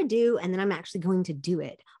 what do I want to do? And then I'm actually going to do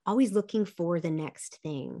it, always looking for the next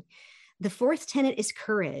thing. The fourth tenet is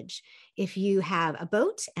courage. If you have a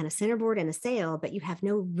boat and a centerboard and a sail, but you have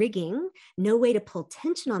no rigging, no way to pull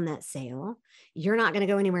tension on that sail, you're not going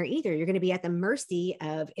to go anywhere either. You're going to be at the mercy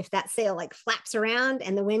of, if that sail like flaps around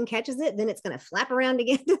and the wind catches it, then it's going to flap around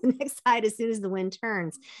again to the next side as soon as the wind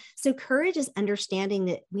turns. So courage is understanding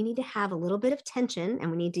that we need to have a little bit of tension,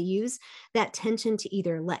 and we need to use that tension to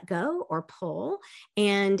either let go or pull.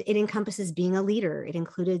 And it encompasses being a leader. It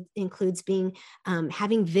includes being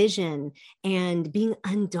having vision and being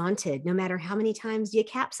undaunted. No matter how many times you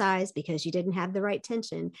capsize because you didn't have the right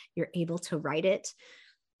tension, you're able to write it.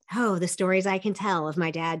 Oh, the stories I can tell of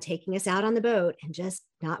my dad taking us out on the boat and just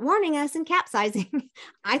not warning us and capsizing.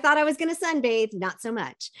 I thought I was going to sunbathe, not so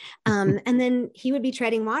much. And then he would be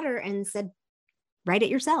treading water and said, write it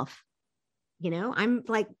yourself. You know, I'm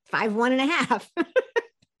like 5'1.5".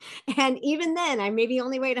 And even then, I maybe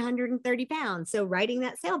only weighed 130 pounds. So writing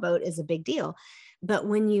that sailboat is a big deal. But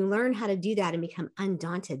when you learn how to do that and become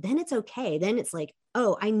undaunted, then it's okay. Then it's like,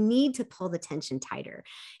 oh, I need to pull the tension tighter.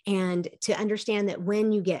 And to understand that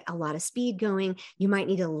when you get a lot of speed going, you might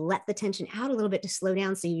need to let the tension out a little bit to slow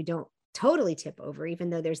down so you don't totally tip over, even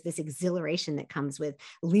though there's this exhilaration that comes with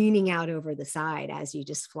leaning out over the side as you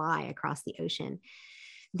just fly across the ocean.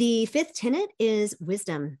 The fifth tenet is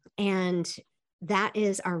wisdom. And that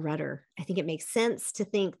is our rudder. I think it makes sense to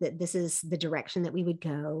think that this is the direction that we would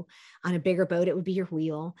go. On a bigger boat, it would be your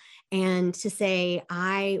wheel. And to say,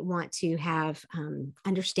 I want to have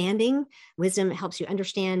understanding. Wisdom helps you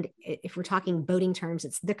understand, if we're talking boating terms,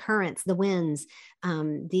 it's the currents, the winds,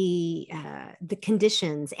 the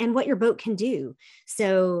conditions, and what your boat can do.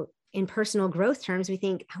 So in personal growth terms, we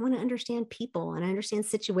think, I want to understand people and I understand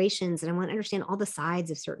situations and I want to understand all the sides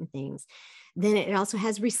of certain things. Then it also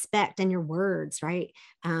has respect and your words, right?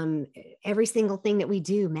 Every single thing that we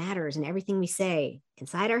do matters, and everything we say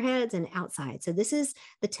inside our heads and outside. So this is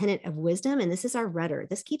the tenet of wisdom, and this is our rudder.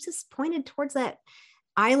 This keeps us pointed towards that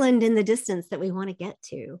island in the distance that we want to get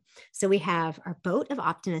to. So we have our boat of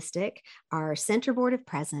optimistic, our centerboard of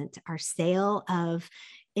present, our sail of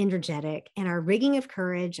energetic, and our rigging of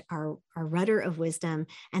courage, our rudder of wisdom.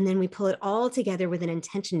 And then we pull it all together with an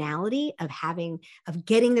intentionality of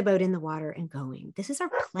getting the boat in the water and going. This is our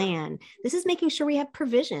plan. This is making sure we have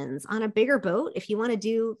provisions on a bigger boat. If you want to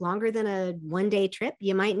do longer than a one-day trip,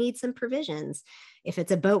 you might need some provisions. If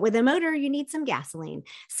it's a boat with a motor, you need some gasoline.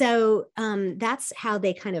 So that's how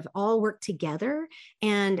they kind of all work together.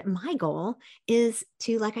 And my goal is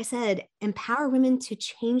to, like I said, empower women to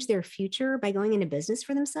change their future by going into business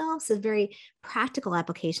for themselves. So a very practical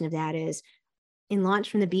application of that is, in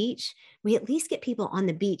Launch from the Beach, we at least get people on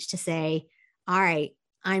the beach to say, all right,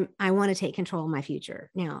 I want to take control of my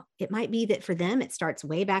future. Now, it might be that for them, it starts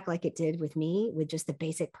way back like it did with me, with just the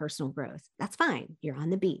basic personal growth. That's fine. You're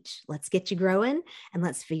on the beach. Let's get you growing and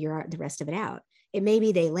let's figure out the rest of it out. It may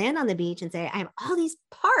be they land on the beach and say, I have all these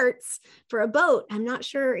parts for a boat. I'm not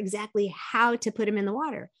sure exactly how to put them in the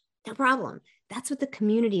water. No problem. That's what the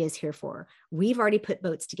community is here for. We've already put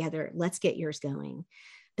boats together. Let's get yours going.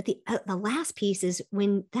 But the last piece is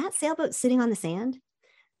when that sailboat's sitting on the sand,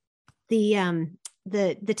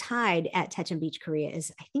 the tide at Techum Beach, Korea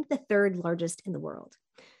is, I think, the third largest in the world.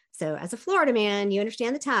 So as a Florida man, you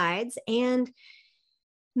understand the tides, and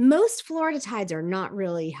most Florida tides are not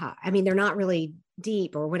really high. I mean, they're not really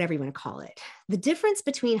deep or whatever you want to call it. The difference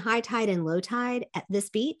between high tide and low tide at this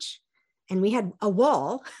beach, and we had a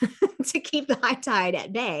wall to keep the high tide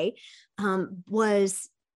at bay, was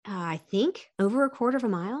I think over a quarter of a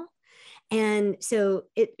mile. And so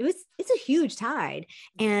it's a huge tide.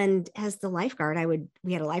 And as the lifeguard,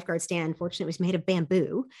 we had a lifeguard stand. Fortunately, it was made of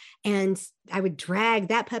bamboo. And I would drag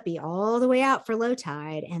that puppy all the way out for low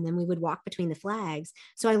tide. And then we would walk between the flags.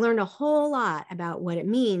 So I learned a whole lot about what it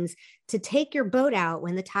means to take your boat out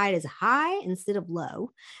when the tide is high instead of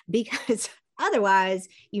low, because otherwise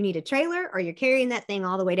you need a trailer or you're carrying that thing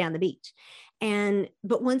all the way down the beach.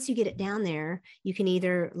 But once you get it down there, you can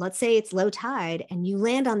either, let's say it's low tide and you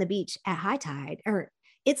land on the beach at high tide, or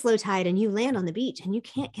it's low tide and you land on the beach and you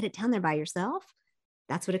can't get it down there by yourself.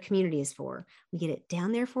 That's what a community is for. We get it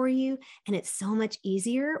down there for you, and it's so much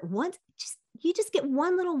easier. You just get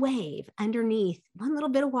one little wave underneath, one little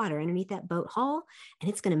bit of water underneath that boat hull, and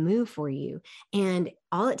it's going to move for you. And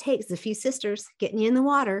all it takes is a few sisters getting you in the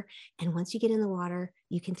water. And once you get in the water,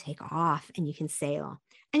 you can take off and you can sail.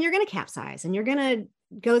 And you're going to capsize and you're going to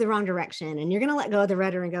go the wrong direction and you're going to let go of the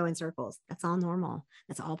rudder and go in circles. That's all normal.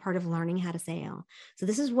 That's all part of learning how to sail. So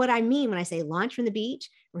this is what I mean when I say launch from the beach.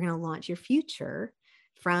 We're going to launch your future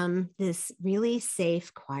from this really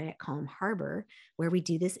safe, quiet, calm harbor where we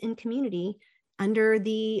do this in community under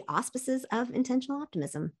the auspices of intentional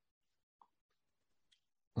optimism.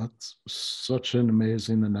 That's such an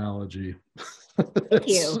amazing analogy. Thank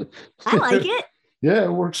you. I like it. Yeah,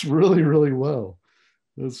 it works really, really well.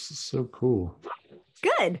 That's so cool.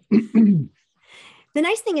 Good. The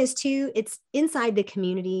nice thing is too, it's inside the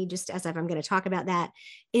community, just as I'm going to talk about that.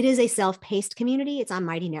 It is a self-paced community. It's on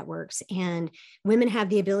Mighty Networks, and women have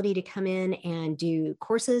the ability to come in and do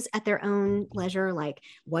courses at their own leisure, like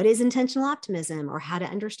what is intentional optimism or how to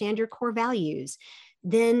understand your core values.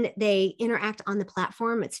 Then they interact on the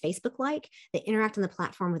platform. It's Facebook-like. They interact on the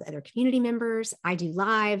platform with other community members. I do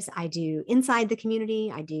lives. I do inside the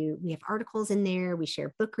community. We have articles in there. We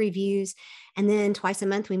share book reviews. And then twice a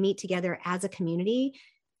month, we meet together as a community.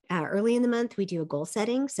 Early in the month, we do a goal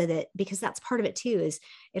setting because that's part of it too, is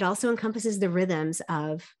it also encompasses the rhythms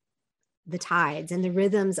of the tides and the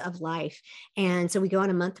rhythms of life. And so we go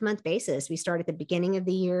on a month-to-month basis. We start at the beginning of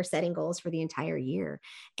the year, setting goals for the entire year.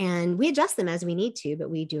 And we adjust them as we need to,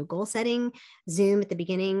 but we do a goal setting Zoom at the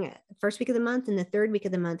beginning, first week of the month, and the third week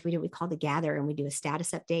of the month, we do what we call the gather, and we do a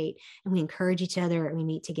status update, and we encourage each other, and we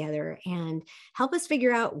meet together and help us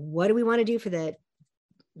figure out what do we want to do for the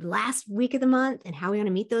last week of the month and how we want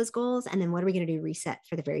to meet those goals. And then what are we going to do reset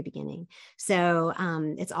for the very beginning? So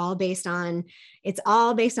it's all based on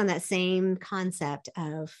that same concept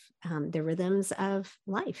of the rhythms of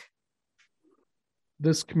life.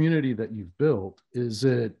 This community that you've built, is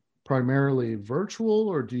it primarily virtual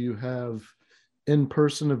or do you have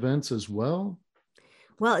in-person events as well?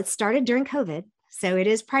 Well, it started during COVID, so it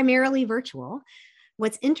is primarily virtual.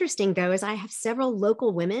 What's interesting, though, is I have several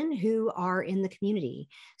local women who are in the community.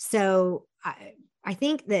 So I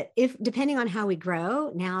think that depending on how we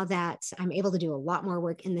grow, now that I'm able to do a lot more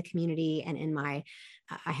work in the community and in my,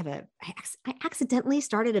 I accidentally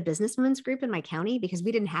started a businesswomen's group in my county because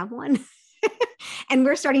we didn't have one. And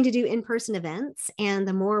we're starting to do in-person events. And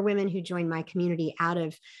the more women who join my community out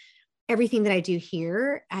of everything that I do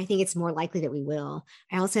here, I think it's more likely that we will.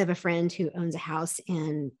 I also have a friend who owns a house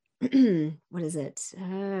in what is it?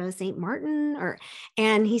 St. Martin,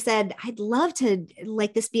 and he said, I'd love to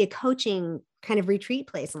like this be a coaching kind of retreat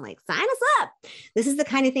place. I'm like, sign us up. This is the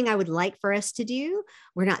kind of thing I would like for us to do.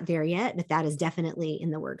 We're not there yet, but that is definitely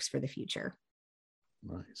in the works for the future.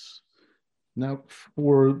 Nice. Now,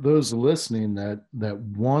 for those listening that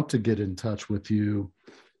want to get in touch with you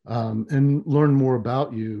and learn more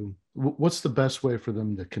about you, what's the best way for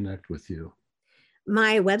them to connect with you?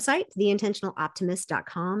 My website,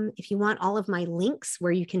 theintentionaloptimist.com. If you want all of my links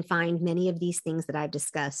where you can find many of these things that I've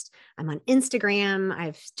discussed, I'm on Instagram.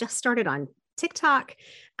 I've just started on TikTok.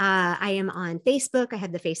 I am on Facebook. I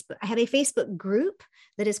have a Facebook group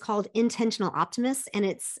that is called Intentional Optimists, and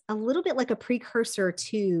it's a little bit like a precursor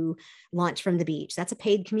to Launch from the Beach. That's a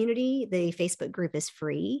paid community. The Facebook group is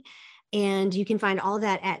free. And you can find all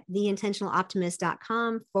that at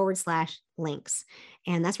theintentionaloptimist.com/links.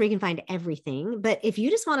 And that's where you can find everything. But if you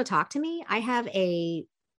just want to talk to me, I have a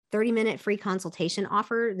 30-minute free consultation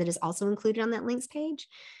offer that is also included on that links page.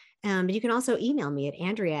 But you can also email me at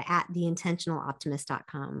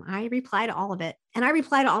Andrea@theintentionaloptimist.com. I reply to all of it. And I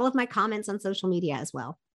reply to all of my comments on social media as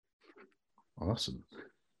well. Awesome.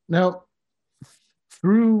 Now,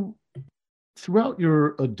 throughout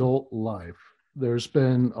your adult life, there's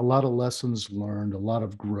been a lot of lessons learned, a lot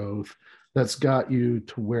of growth that's got you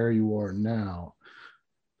to where you are now.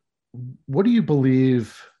 What do you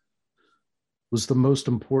believe was the most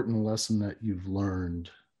important lesson that you've learned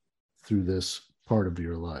through this part of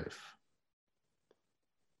your life?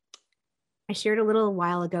 I shared a little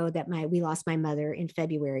while ago that we lost my mother in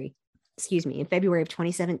February of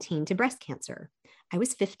 2017 to breast cancer. I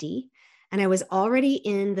was 50 and I was already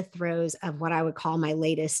in the throes of what I would call my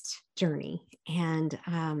latest journey, and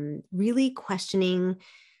really questioning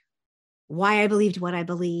why I believed what I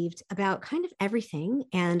believed about kind of everything.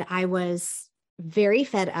 And I was very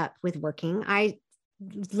fed up with working. I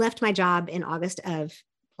left my job in August of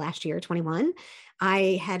last year, 21.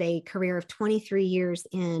 I had a career of 23 years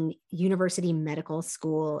in university medical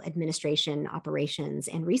school administration, operations,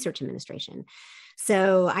 and research administration.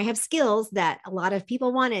 So I have skills that a lot of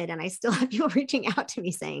people wanted, and I still have people reaching out to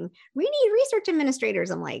me saying, we need research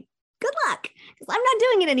administrators. I'm like, good luck, because I'm not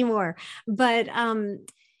doing it anymore. But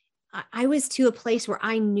I was to a place where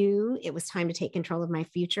I knew it was time to take control of my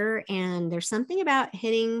future. And there's something about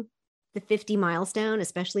hitting the 50 milestone,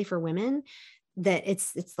 especially for women, that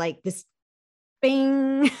it's like this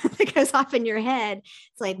bing that goes off in your head.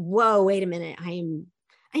 It's like, whoa, wait a minute. I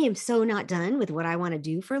am so not done with what I want to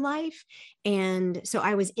do for life. And so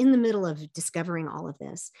I was in the middle of discovering all of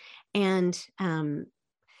this. And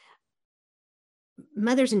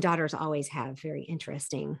mothers and daughters always have very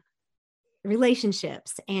interesting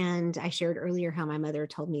relationships. And I shared earlier how my mother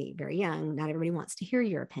told me very young, not everybody wants to hear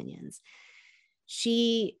your opinions.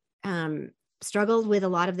 She struggled with a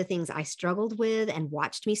lot of the things I struggled with, and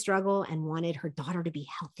watched me struggle, and wanted her daughter to be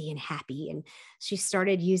healthy and happy. And she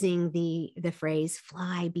started using the phrase,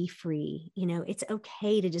 fly, be free. You know, it's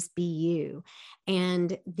okay to just be you.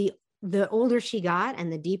 And the older she got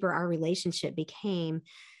and the deeper our relationship became,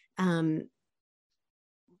 I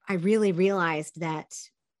really realized that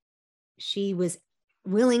she was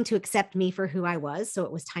willing to accept me for who I was. So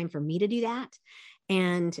it was time for me to do that.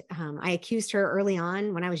 And I accused her early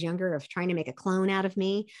on when I was younger of trying to make a clone out of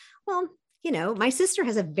me. Well, you know, my sister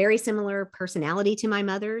has a very similar personality to my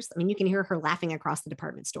mother's. I mean, you can hear her laughing across the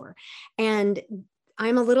department store. And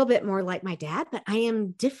I'm a little bit more like my dad, but I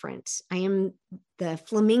am different. I am the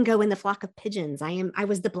flamingo in the flock of pigeons. I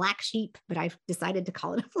was the black sheep, but I've decided to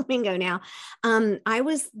call it a flamingo now. I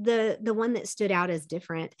was the one that stood out as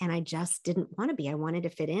different, and I just didn't want to be. I wanted to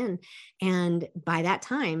fit in. And by that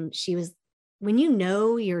time, she was, when you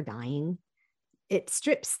know you're dying, it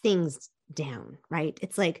strips things down, right?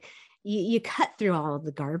 It's like you cut through all of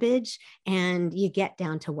the garbage and you get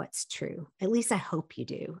down to what's true. At least I hope you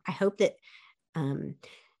do. I hope that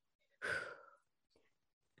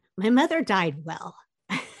my mother died well.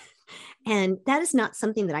 And that is not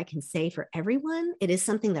something that I can say for everyone. It is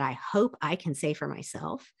something that I hope I can say for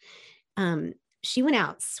myself. She went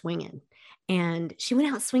out swinging, and she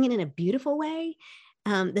went out swinging in a beautiful way.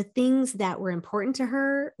 The things that were important to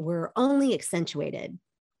her were only accentuated.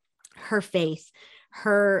 Her faith,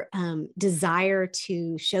 her desire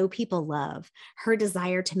to show people love, her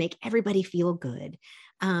desire to make everybody feel good.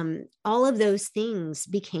 All of those things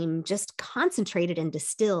became just concentrated and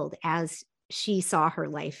distilled as she saw her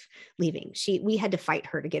life leaving. We had to fight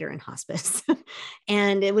her to get her in hospice.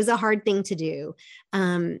 And it was a hard thing to do.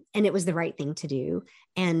 And it was the right thing to do.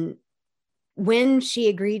 And when she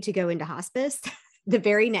agreed to go into hospice, the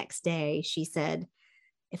very next day she said,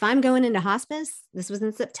 if I'm going into hospice, this was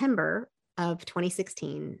in September of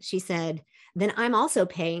 2016, she said, then I'm also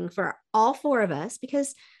paying for all four of us,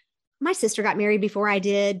 because my sister got married before I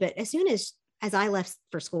did. But as soon as I left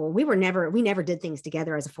for school, we never did things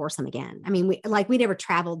together as a foursome again. I mean, we never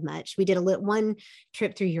traveled much. We did one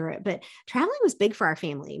trip through Europe, but traveling was big for our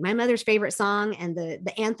family. My mother's favorite song and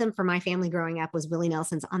the anthem for my family growing up was Willie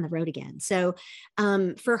Nelson's On the Road Again. So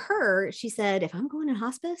for her, she said, if I'm going in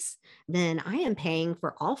hospice, then I am paying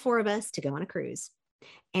for all four of us to go on a cruise.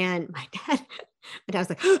 And my dad was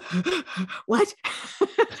like, what?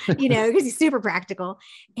 Because he's super practical.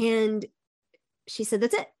 And she said,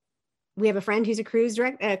 that's it. We have a friend who's a cruise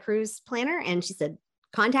planner. And she said,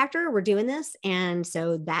 contact her, we're doing this. And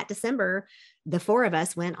so that December, the four of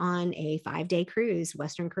us went on a 5-day cruise,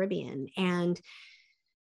 Western Caribbean. And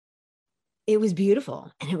it was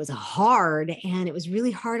beautiful, and it was hard, and it was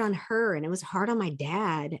really hard on her, and it was hard on my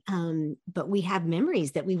dad. But we have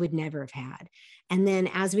memories that we would never have had. And then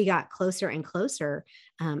as we got closer and closer,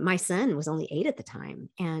 my son was only 8 at the time.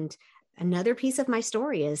 And another piece of my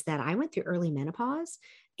story is that I went through early menopause.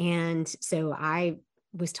 And so I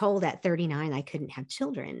was told at 39 I couldn't have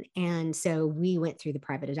children. And so we went through the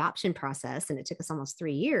private adoption process, and it took us almost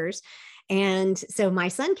 3 years. And so my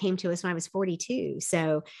son came to us when I was 42.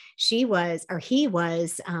 So he was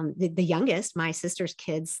the youngest. My sister's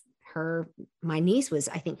kids, my niece was,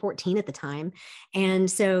 I think, 14 at the time.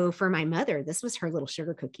 And so for my mother, this was her little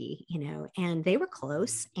sugar cookie, and they were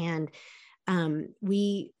close. And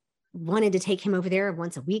we wanted to take him over there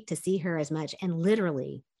once a week to see her as much. And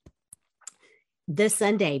literally, this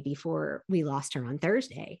Sunday before we lost her on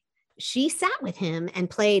Thursday, she sat with him and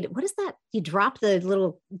played, what is that? You drop the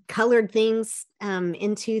little colored things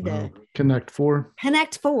into the Connect Four.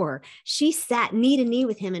 Connect Four. She sat knee to knee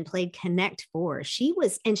with him and played Connect Four. She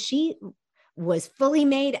was fully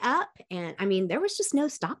made up. And I mean, there was just no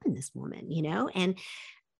stopping this woman, and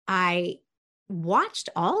I watched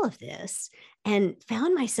all of this and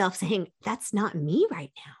found myself saying, that's not me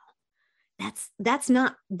right now. That's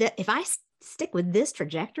not that. If I stick with this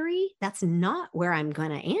trajectory, that's not where I'm going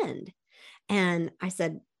to end. And I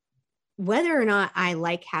said, whether or not I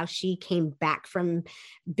like how she came back from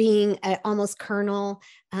being almost colonel,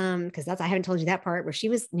 because I haven't told you that part, where she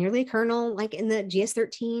was nearly a colonel, like in the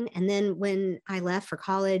GS-13. And then when I left for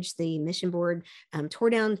college, the mission board tore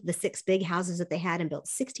down the 6 big houses that they had and built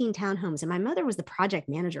 16 townhomes. And my mother was the project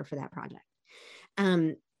manager for that project.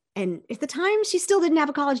 And at the time, she still didn't have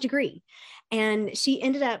a college degree. And she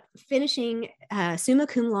ended up finishing summa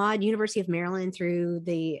cum laude, University of Maryland, through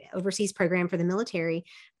the overseas program for the military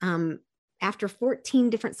after 14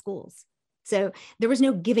 different schools. So there was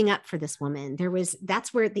no giving up for this woman.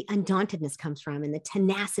 That's where the undauntedness comes from, and the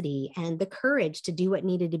tenacity and the courage to do what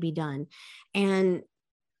needed to be done. And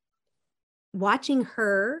watching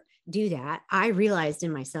her do that, I realized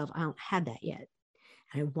in myself, I don't have that yet.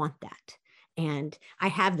 And I want that. And I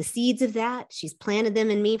have the seeds of that. She's planted them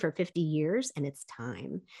in me for 50 years, and it's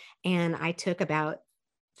time. And I took about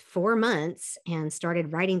 4 months and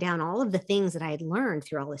started writing down all of the things that I had learned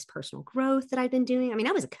through all this personal growth that I'd been doing. I mean,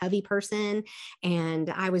 I was a Covey person, and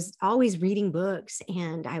I was always reading books,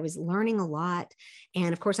 and I was learning a lot.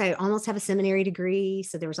 And of course, I almost have a seminary degree.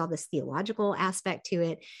 So there was all this theological aspect to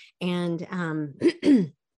it. And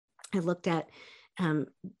I looked at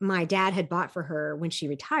my dad had bought for her when she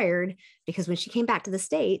retired, because when she came back to the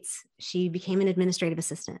States, she became an administrative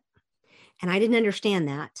assistant. And I didn't understand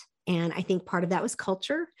that. And I think part of that was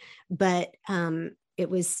culture, but it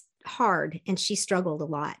was hard. And she struggled a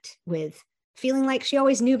lot with feeling like she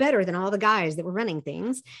always knew better than all the guys that were running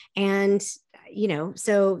things. And,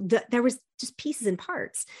 so there was just pieces and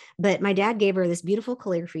parts. But my dad gave her this beautiful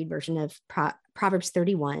calligraphy version of Proverbs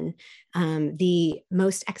 31, the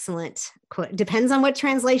most excellent quote. Depends on what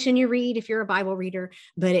translation you read if you're a Bible reader,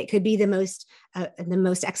 but it could be the most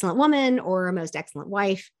excellent woman or a most excellent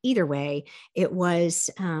wife. Either way, it was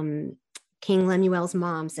King Lemuel's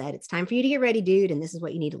mom said, "It's time for you to get ready, dude, and this is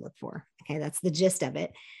what you need to look for." Okay, that's the gist of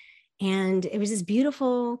it. And it was this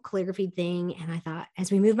beautiful calligraphy thing. And I thought,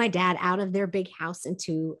 as we moved my dad out of their big house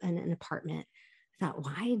into an apartment, I thought,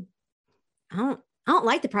 why? I don't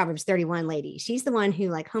like the Proverbs 31 lady. She's the one who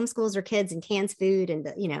like homeschools her kids and cans food and,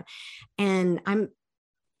 and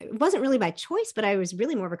it wasn't really by choice, but I was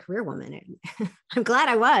really more of a career woman. I'm glad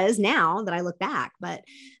I was now that I look back, but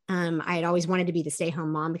I had always wanted to be the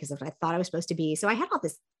stay-home mom because of what I thought I was supposed to be. So I had all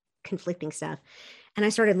this conflicting stuff. And I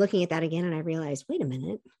started looking at that again, and I realized, wait a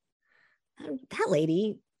minute, that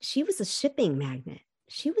lady, she was a shipping magnate.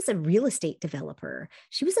 She was a real estate developer.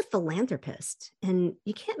 She was a philanthropist. And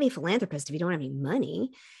you can't be a philanthropist if you don't have any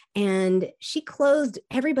money. And she clothed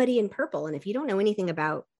everybody in purple. And if you don't know anything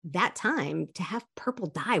about that time, to have purple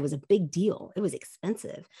dye was a big deal. It was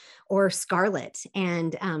expensive. Or scarlet.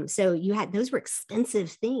 And so those were expensive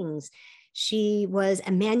things. She was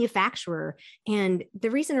a manufacturer. And the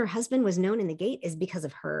reason her husband was known in the gate is because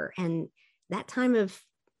of her. And that time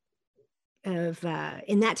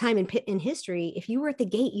in that time in history, if you were at the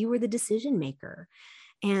gate, you were the decision maker.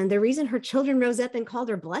 And the reason her children rose up and called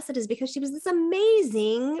her blessed is because she was this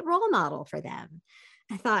amazing role model for them.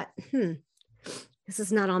 I thought, this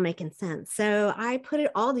is not all making sense. So I put it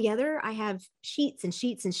all together. I have sheets and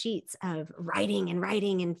sheets and sheets of writing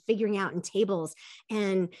and figuring out in tables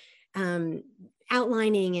and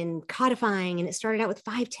outlining and codifying. And it started out with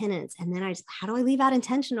 5 tenets. And then how do I leave out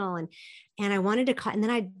intentional? And I wanted to and then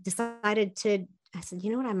I decided I said,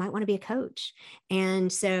 you know what, I might want to be a coach.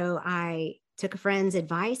 And so I took a friend's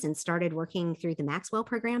advice and started working through the Maxwell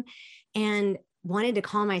program, and wanted to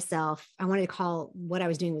call myself, I wanted to call what I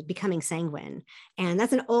was doing was becoming sanguine. And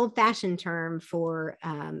that's an old fashioned term for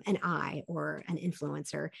an I or an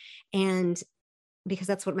influencer. And because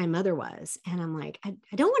that's what my mother was. And I'm like, I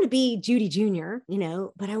don't want to be Judy Jr.,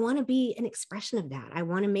 but I want to be an expression of that. I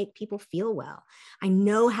want to make people feel well. I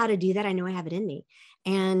know how to do that. I know I have it in me.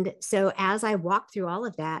 And so as I walked through all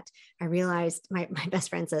of that, I realized my best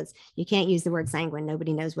friend says, you can't use the word sanguine.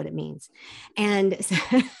 Nobody knows what it means. And so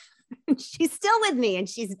she's still with me, and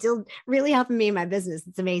she's still really helping me in my business.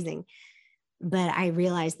 It's amazing. But I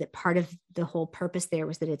realized that part of the whole purpose there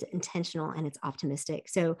was that it's intentional and it's optimistic.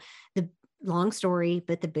 So the long story,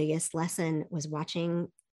 but the biggest lesson was watching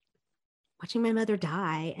my mother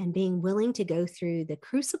die and being willing to go through the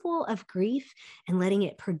crucible of grief and letting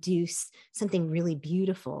it produce something really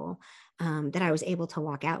beautiful that I was able to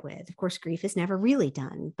walk out with. Of course, grief is never really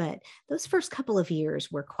done, but those first couple of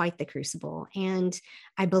years were quite the crucible. And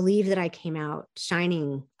I believe that I came out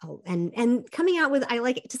shining and coming out with, I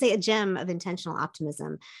like to say, a gem of intentional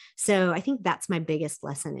optimism. So I think that's my biggest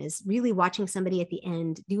lesson, is really watching somebody at the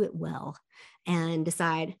end do it well and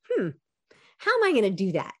decide, how am I going to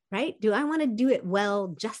do that? Right? Do I want to do it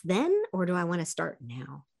well just then, or do I want to start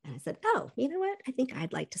now? And I said, oh, you know what? I think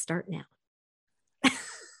I'd like to start now.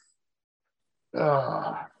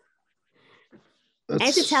 I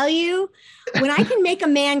have to tell you, when I can make a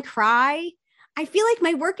man cry, I feel like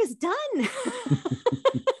my work is done. I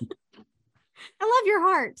love your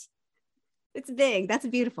heart. It's big. That's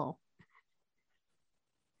beautiful.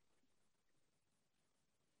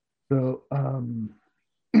 So I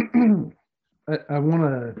want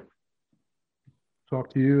to talk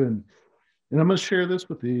to you, and I'm going to share this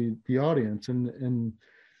with the audience. And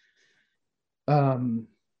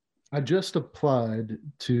I just applied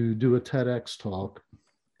to do a TEDx talk,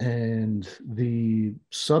 and the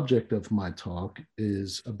subject of my talk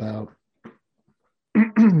is about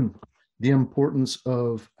the importance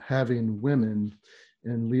of having women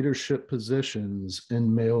in leadership positions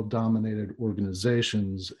in male-dominated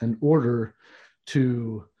organizations in order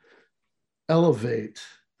to elevate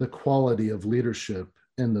the quality of leadership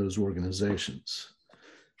in those organizations.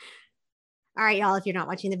 All right, y'all, if you're not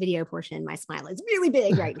watching the video portion, my smile is really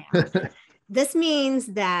big right now. This means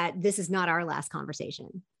that this is not our last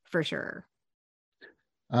conversation, for sure.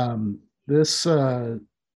 This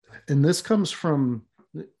comes from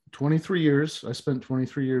 23 years. I spent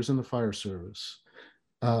 23 years in the fire service.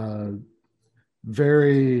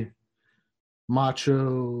 Very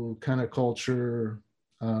macho kind of culture.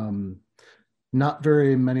 Not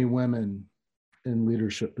very many women in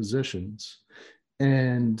leadership positions.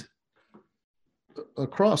 And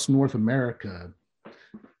across North America,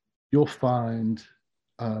 you'll find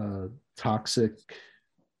toxic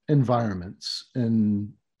environments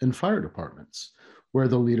in fire departments where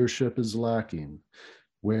the leadership is lacking,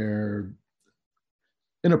 where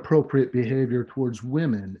inappropriate behavior towards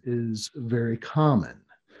women is very common.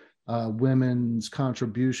 Women's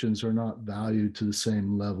contributions are not valued to the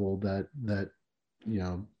same level that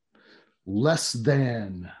less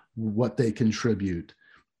than what they contribute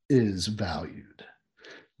is valued,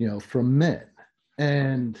 from men.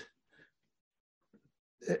 And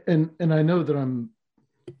I know that I'm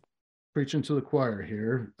preaching to the choir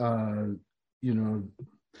here.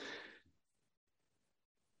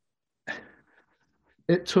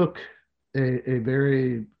 It took a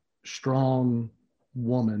very strong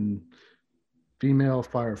woman, female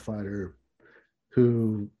firefighter,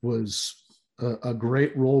 who was a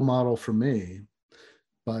great role model for me.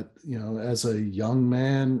 But, as a young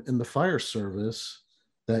man in the fire service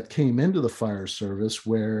that came into the fire service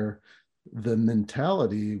where the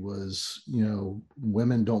mentality was,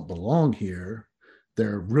 women don't belong here,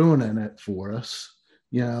 they're ruining it for us.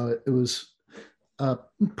 It was a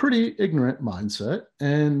pretty ignorant mindset.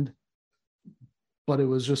 But it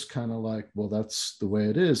was just kind of like, well, that's the way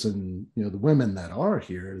it is. And, the women that are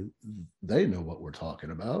here, they know what we're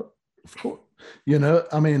talking about. Of course,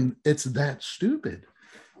 it's that stupid.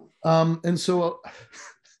 And so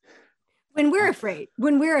when we're afraid,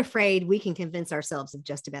 we can convince ourselves of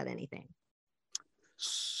just about anything.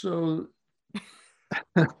 So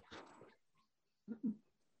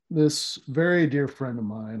this very dear friend of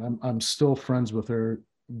mine, I'm still friends with her.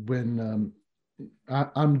 When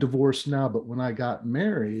I'm divorced now, but when I got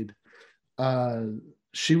married,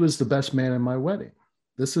 she was the best man in my wedding.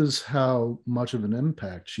 This is how much of an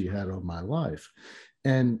impact she had on my life.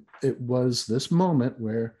 And it was this moment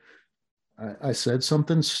where I said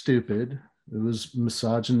something stupid. It was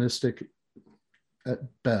misogynistic at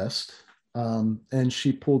best. And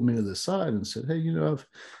she pulled me to the side and said, "Hey, I've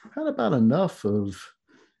had about enough of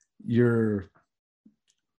your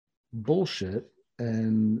bullshit.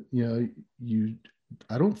 And, you,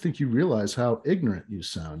 I don't think you realize how ignorant you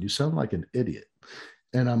sound. You sound like an idiot."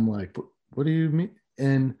 And I'm like, "What do you mean?"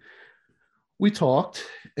 And we talked,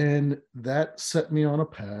 and that set me on a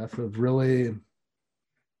path of really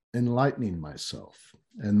enlightening myself.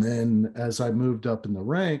 And then as I moved up in the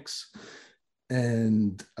ranks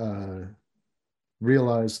and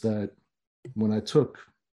realized that when I took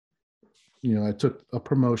a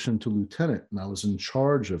promotion to lieutenant and I was in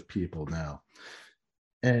charge of people now.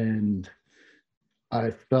 And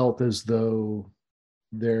I felt as though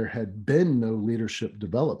there had been no leadership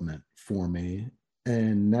development for me.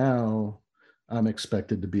 And now I'm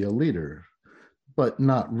expected to be a leader, but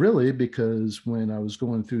not really, because when I was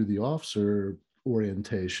going through the officer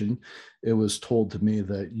orientation, it was told to me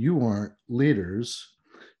that you aren't leaders,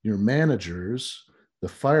 you're managers. The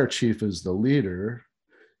fire chief is the leader.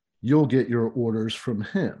 You'll get your orders from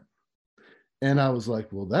him. And I was like,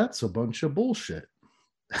 well, that's a bunch of bullshit.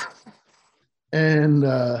 and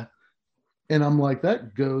I'm like,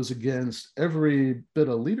 that goes against every bit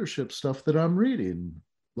of leadership stuff that I'm reading.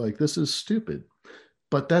 Like, this is stupid.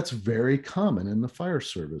 But that's very common in the fire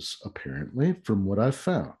service, apparently, from what I've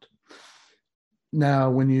found. Now,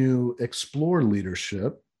 when you explore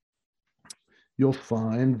leadership, you'll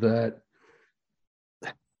find that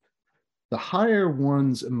the higher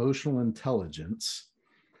one's emotional intelligence,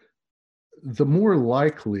 the more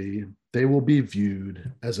likely they will be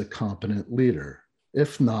viewed as a competent leader,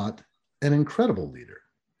 if not an incredible leader.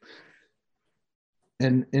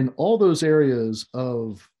 And in all those areas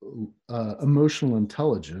of emotional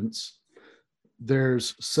intelligence,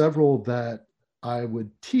 there's several that I would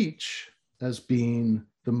teach as being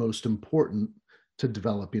the most important to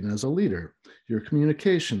developing as a leader. Your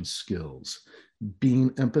communication skills, being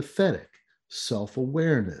empathetic,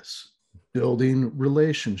 self-awareness, building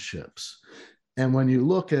relationships. And when you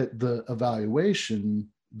look at the evaluation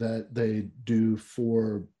that they do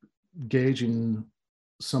for gauging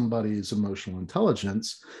somebody's emotional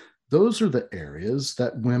intelligence, those are the areas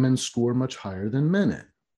that women score much higher than men in.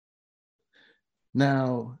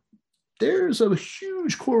 Now, there's a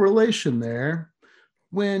huge correlation there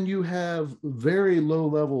when you have very low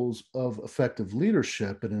levels of effective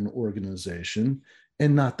leadership in an organization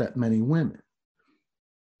and not that many women.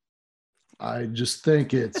 I just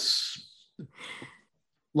think it's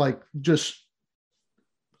like,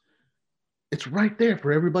 it's right there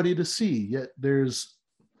for everybody to see. Yet there's,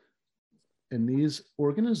 in these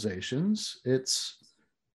organizations, it's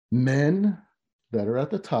men that are at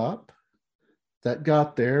the top that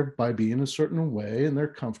got there by being a certain way, and they're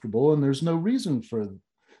comfortable, and there's no reason for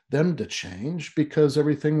them to change because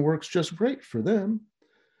everything works just great for them.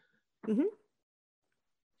 Mm-hmm.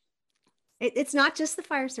 It's not just the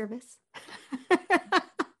fire service.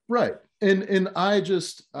 Right. And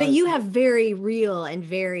but you have very real and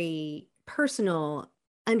very personal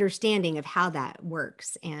understanding of how that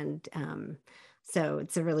works. And so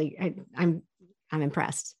it's a really, I'm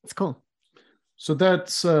impressed. It's cool. So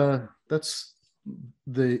that's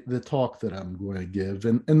the talk that I'm going to give.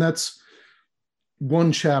 And that's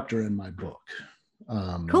one chapter in my book.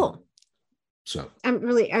 Cool. So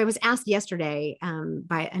I was asked yesterday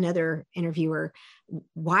by another interviewer,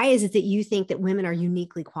 why is it that you think that women are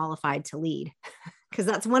uniquely qualified to lead? Because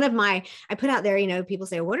that's one of I put out there, people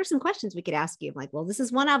say, what are some questions we could ask you? I'm like, well, this is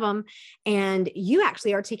one of them. And you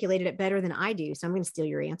actually articulated it better than I do. So I'm going to steal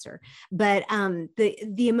your answer. But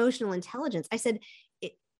the emotional intelligence, I said,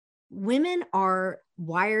 women are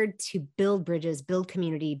wired to build bridges, build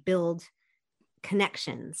community, build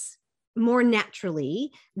connections more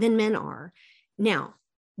naturally than men are. Now,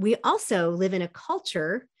 we also live in a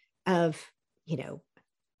culture of,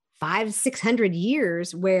 500-600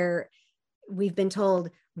 years where we've been told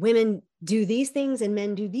women do these things and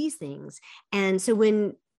men do these things. And so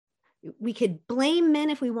when we could blame men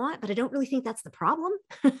if we want, but I don't really think that's the problem.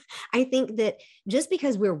 I think that just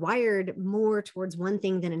because we're wired more towards one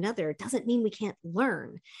thing than another doesn't mean we can't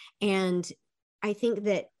learn. And I think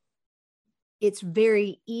that it's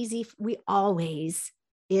very easy. We always,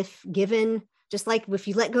 if given, just like if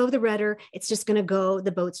you let go of the rudder, it's just going to go, the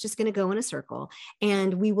boat's just going to go in a circle.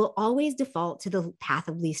 And we will always default to the path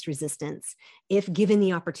of least resistance if given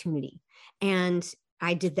the opportunity. And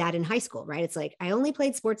I did that in high school, right? It's like, I only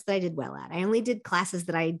played sports that I did well at. I only did classes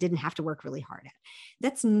that I didn't have to work really hard at.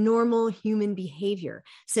 That's normal human behavior.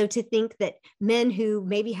 So to think that men who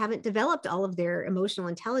maybe haven't developed all of their emotional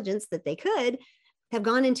intelligence that they could have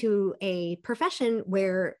gone into a profession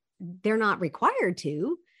where they're not required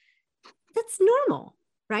to, that's normal,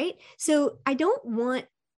 right? So I don't want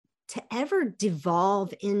to ever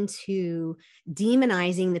devolve into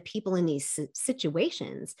demonizing the people in these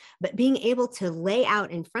situations, but being able to lay out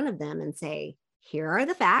in front of them and say, here are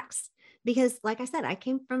the facts. Because, like I said, I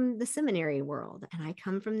came from the seminary world and I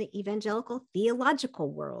come from the evangelical theological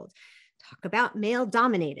world. Talk about male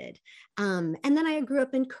dominated. And then I grew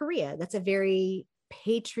up in Korea. That's a very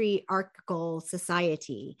patriarchal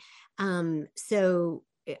society. So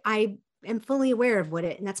I am fully aware of what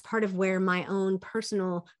it, and that's part of where my own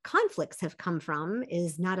personal conflicts have come from,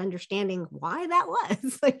 is not understanding why that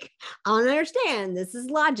was. Like, I don't understand. This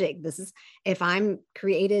is logic. This is, if I'm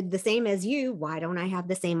created the same as you, why don't I have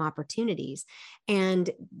the same opportunities? And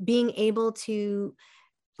being able to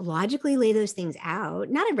logically lay those things out.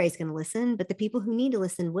 Not everybody's going to listen, but the people who need to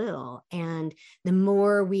listen will. And the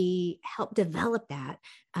more we help develop that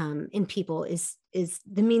in people is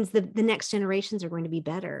that means the next generations are going to be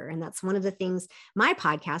better. And that's one of the things my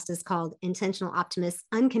podcast is called Intentional Optimists,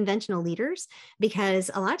 Unconventional Leaders, because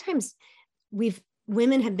a lot of times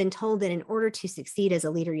women have been told that in order to succeed as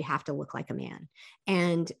a leader, you have to look like a man.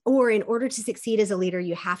 Or in order to succeed as a leader,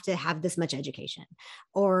 you have to have this much education,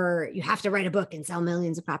 or you have to write a book and sell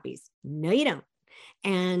millions of copies. No, you don't.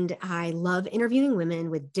 And I love interviewing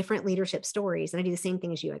women with different leadership stories. And I do the same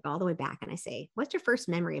thing as you. I go all the way back and I say, what's your first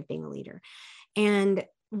memory of being a leader? And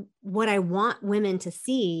what I want women to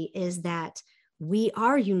see is that we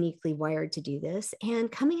are uniquely wired to do this.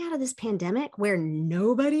 And coming out of this pandemic where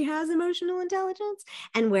nobody has emotional intelligence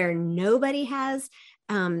and where nobody has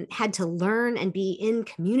had to learn and be in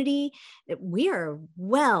community, we are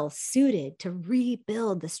well suited to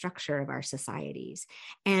rebuild the structure of our societies.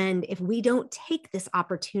 And if we don't take this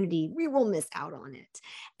opportunity, we will miss out on it.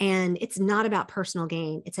 And it's not about personal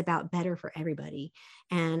gain. It's about better for everybody.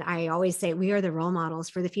 And I always say we are the role models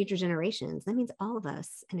for the future generations. That means all of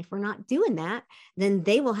us. And if we're not doing that, then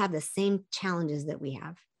they will have the same challenges that we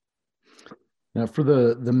have. Now, for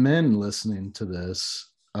the men listening to this,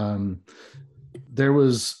 there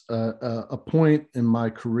was a point in my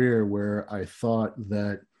career where I thought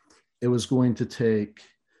that it was going to take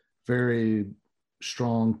very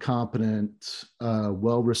strong, competent,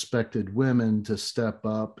 well-respected women to step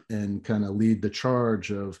up and kind of lead the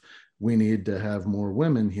charge of, we need to have more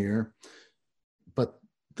women here. But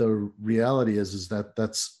the reality is that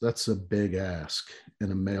that's a big ask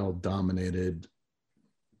in a male-dominated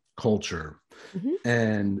culture. Mm-hmm.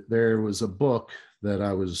 And there was a book that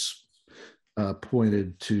I was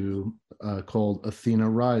pointed to called Athena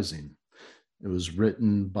Rising. It was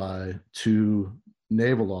written by two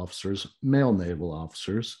naval officers, male naval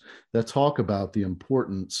officers, that talk about the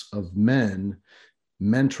importance of men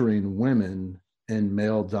mentoring women in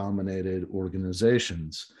male-dominated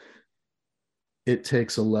organizations. It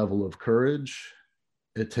takes a level of courage.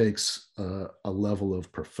 It takes a level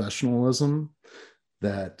of professionalism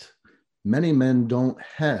that many men don't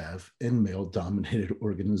have in male-dominated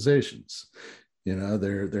organizations. You know,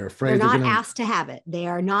 they're afraid. They're not asked to have it. They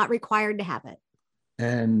are not required to have it.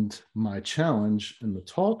 And my challenge in the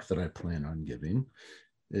talk that I plan on giving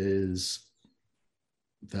is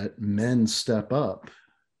that men step up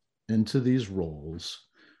into these roles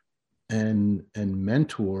and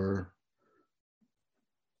mentor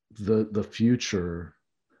the future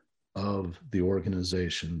of the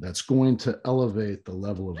organization that's going to elevate the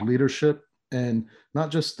level of leadership, and not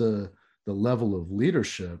just the level of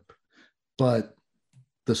leadership, but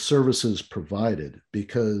the services provided.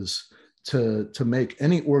 Because to make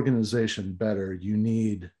any organization better, you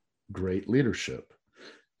need great leadership.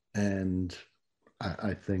 And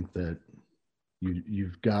I think that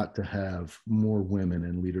you've got to have more women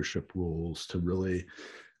in leadership roles to really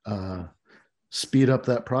speed up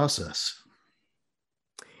that process.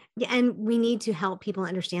 Yeah, and we need to help people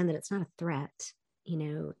understand that it's not a threat, you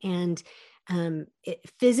know, and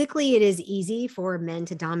physically it is easy for men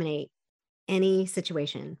to dominate any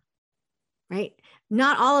situation, right?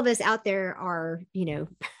 Not all of us out there are, you know,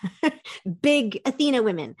 big Athena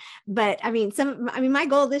women, but I mean, my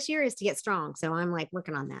goal this year is to get strong. So I'm like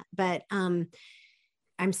working on that, but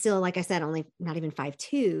I'm still, like I said, only not even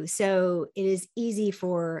 5'2". So it is easy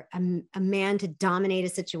for a man to dominate a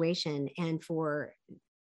situation, and for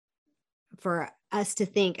us to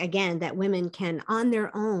think again that women can on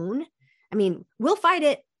their own. I mean, we'll fight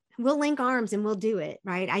it, we'll link arms and we'll do it.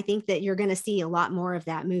 Right. I think that you're going to see a lot more of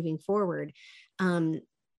that moving forward.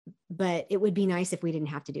 But it would be nice if we didn't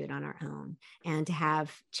have to do it on our own, and to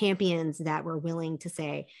have champions that were willing to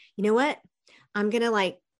say, you know what, I'm going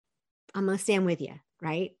to stand with you.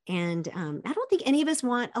 Right. And I don't think any of us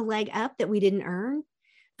want a leg up that we didn't earn.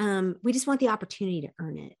 We just want the opportunity to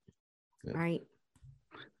earn it. Yeah. Right.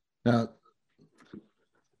 Now,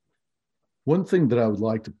 One thing that I would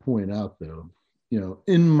like to point out, though,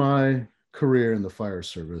 in my career in the fire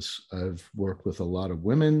service, I've worked with a lot of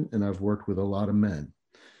women and I've worked with a lot of men,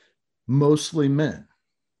 mostly men.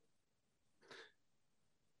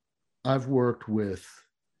 I've worked with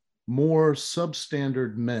more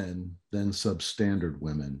substandard men than substandard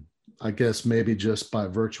women. I guess maybe just by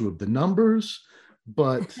virtue of the numbers,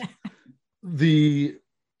 but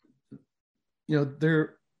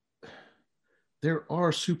there are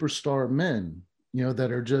superstar men,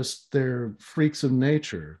 that are just, they're freaks of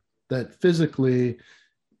nature, that physically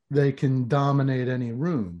they can dominate any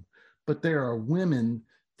room. But there are women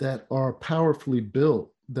that are powerfully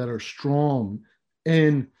built, that are strong,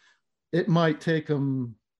 and it might take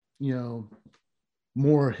them,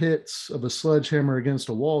 more hits of a sledgehammer against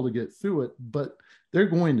a wall to get through it, but they're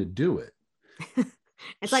going to do it.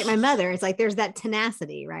 It's like my mother. It's like there's that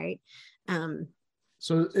tenacity, right?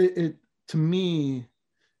 So it to me,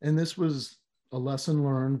 and this was a lesson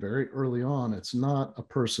learned very early on, it's not a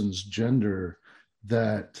person's gender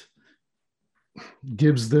that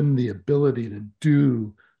gives them the ability to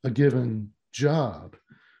do a given job.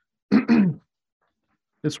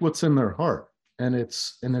 It's what's in their heart, and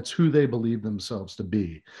it's who they believe themselves to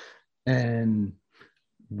be. And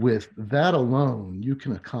with that alone, you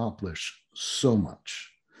can accomplish so much.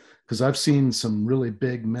 Because I've seen some really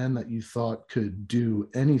big men that you thought could do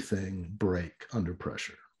anything break under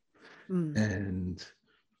pressure. And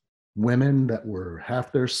women that were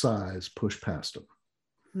half their size push past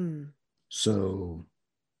them. So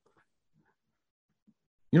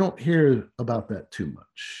you don't hear about that too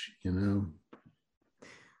much,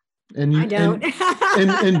 And I don't.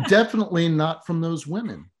 and definitely not from those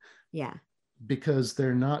women. Yeah. Because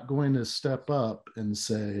they're not going to step up and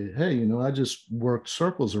say, hey, I just worked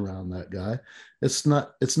circles around that guy. It's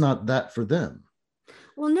not that for them.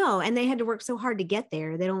 Well, no, and they had to work so hard to get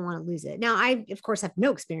there. They don't want to lose it. Now, I, of course, have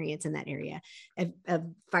no experience in that area of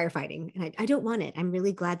firefighting, and I don't want it. I'm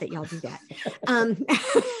really glad that y'all do that.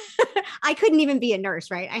 I couldn't even be a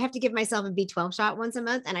nurse, right? I have to give myself a B12 shot once a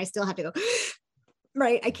month, and I still have to go,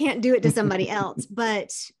 right? I can't do it to somebody else.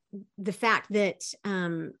 But the fact that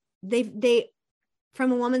they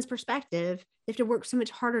from a woman's perspective, they have to work so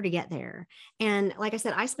much harder to get there. And like I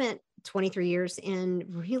said, I spent 23 years in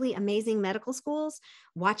really amazing medical schools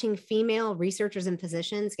watching female researchers and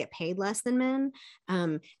physicians get paid less than men.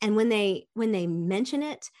 And when they mention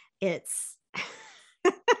it, it's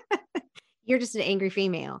you're just an angry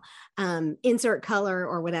female, insert color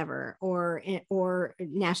or whatever, or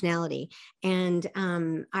nationality. And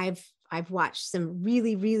I've watched some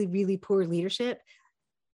really, really, really poor leadership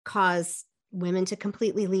cause women to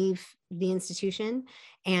completely leave the institution.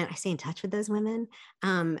 And I stay in touch with those women.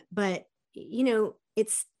 But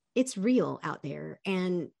it's real out there.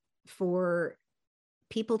 And for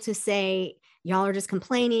people to say, y'all are just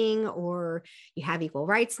complaining or you have equal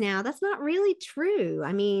rights now, that's not really true.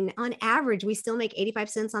 I mean, on average, we still make 85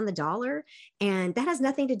 cents on the dollar, and that has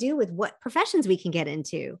nothing to do with what professions we can get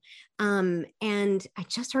into. And I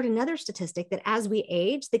just heard another statistic that as we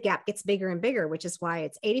age, the gap gets bigger and bigger, which is why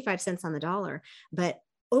it's 85 cents on the dollar, but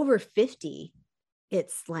over 50,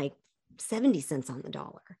 it's like 70 cents on the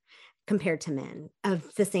dollar compared to men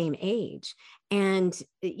of the same age. And,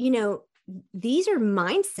 these are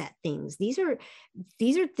mindset things. These are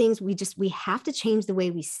things we have to change the way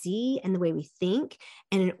we see and the way we think.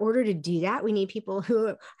 And in order to do that, we need people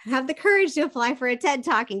who have the courage to apply for a TED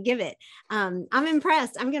Talk and give it. I'm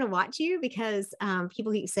impressed. I'm going to watch you because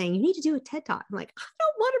people keep saying you need to do a TED Talk. I'm like, I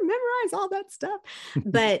don't want to memorize all that stuff,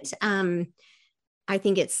 but I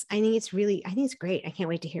think it's great. I can't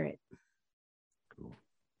wait to hear it. Cool.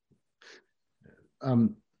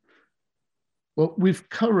 Well, we've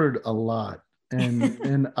covered a lot,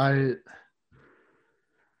 and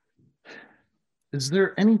is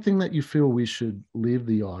there anything that you feel we should leave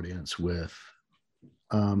the audience with?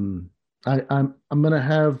 I'm going to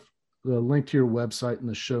have the link to your website in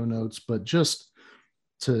the show notes, but just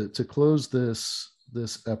to close this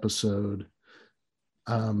episode,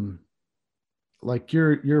 like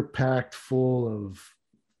you're packed full of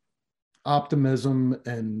optimism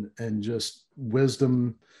and just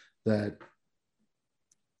wisdom that.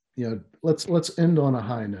 Let's end on a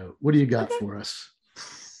high note. What do you got for us?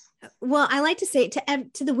 Well, I like to say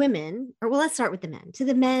to the women, let's start with the men. To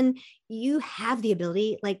the men, you have the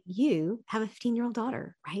ability, like you have a 15-year-old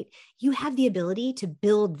daughter, right? You have the ability to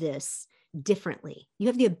build this differently. You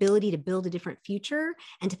have the ability to build a different future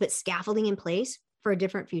and to put scaffolding in place for a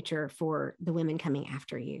different future for the women coming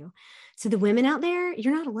after you. So the women out there,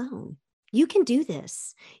 you're not alone. You can do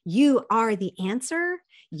this. You are the answer.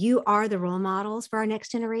 You are the role models for our next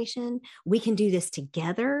generation. We can do this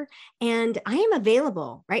together. And I am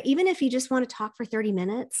available, right? Even if you just want to talk for 30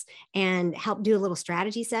 minutes and help do a little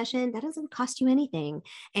strategy session, that doesn't cost you anything.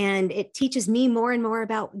 And it teaches me more and more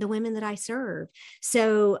about the women that I serve.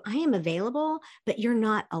 So I am available, but you're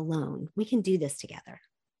not alone. We can do this together.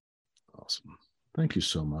 Awesome. Thank you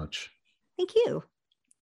so much. Thank you.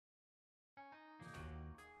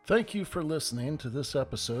 Thank you for listening to this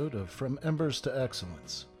episode of From Embers to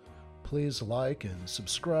Excellence. Please like and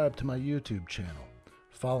subscribe to my YouTube channel,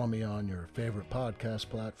 follow me on your favorite podcast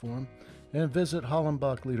platform, and visit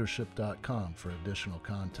hollenbachleadership.com for additional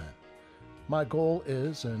content. My goal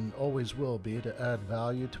is and always will be to add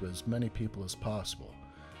value to as many people as possible.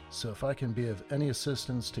 So if I can be of any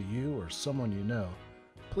assistance to you or someone you know,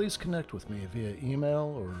 please connect with me via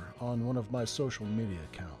email or on one of my social media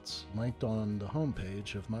accounts, linked on the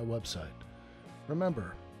homepage of my website.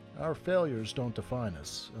 Remember, our failures don't define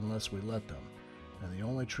us unless we let them, and the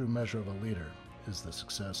only true measure of a leader is the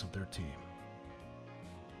success of their team.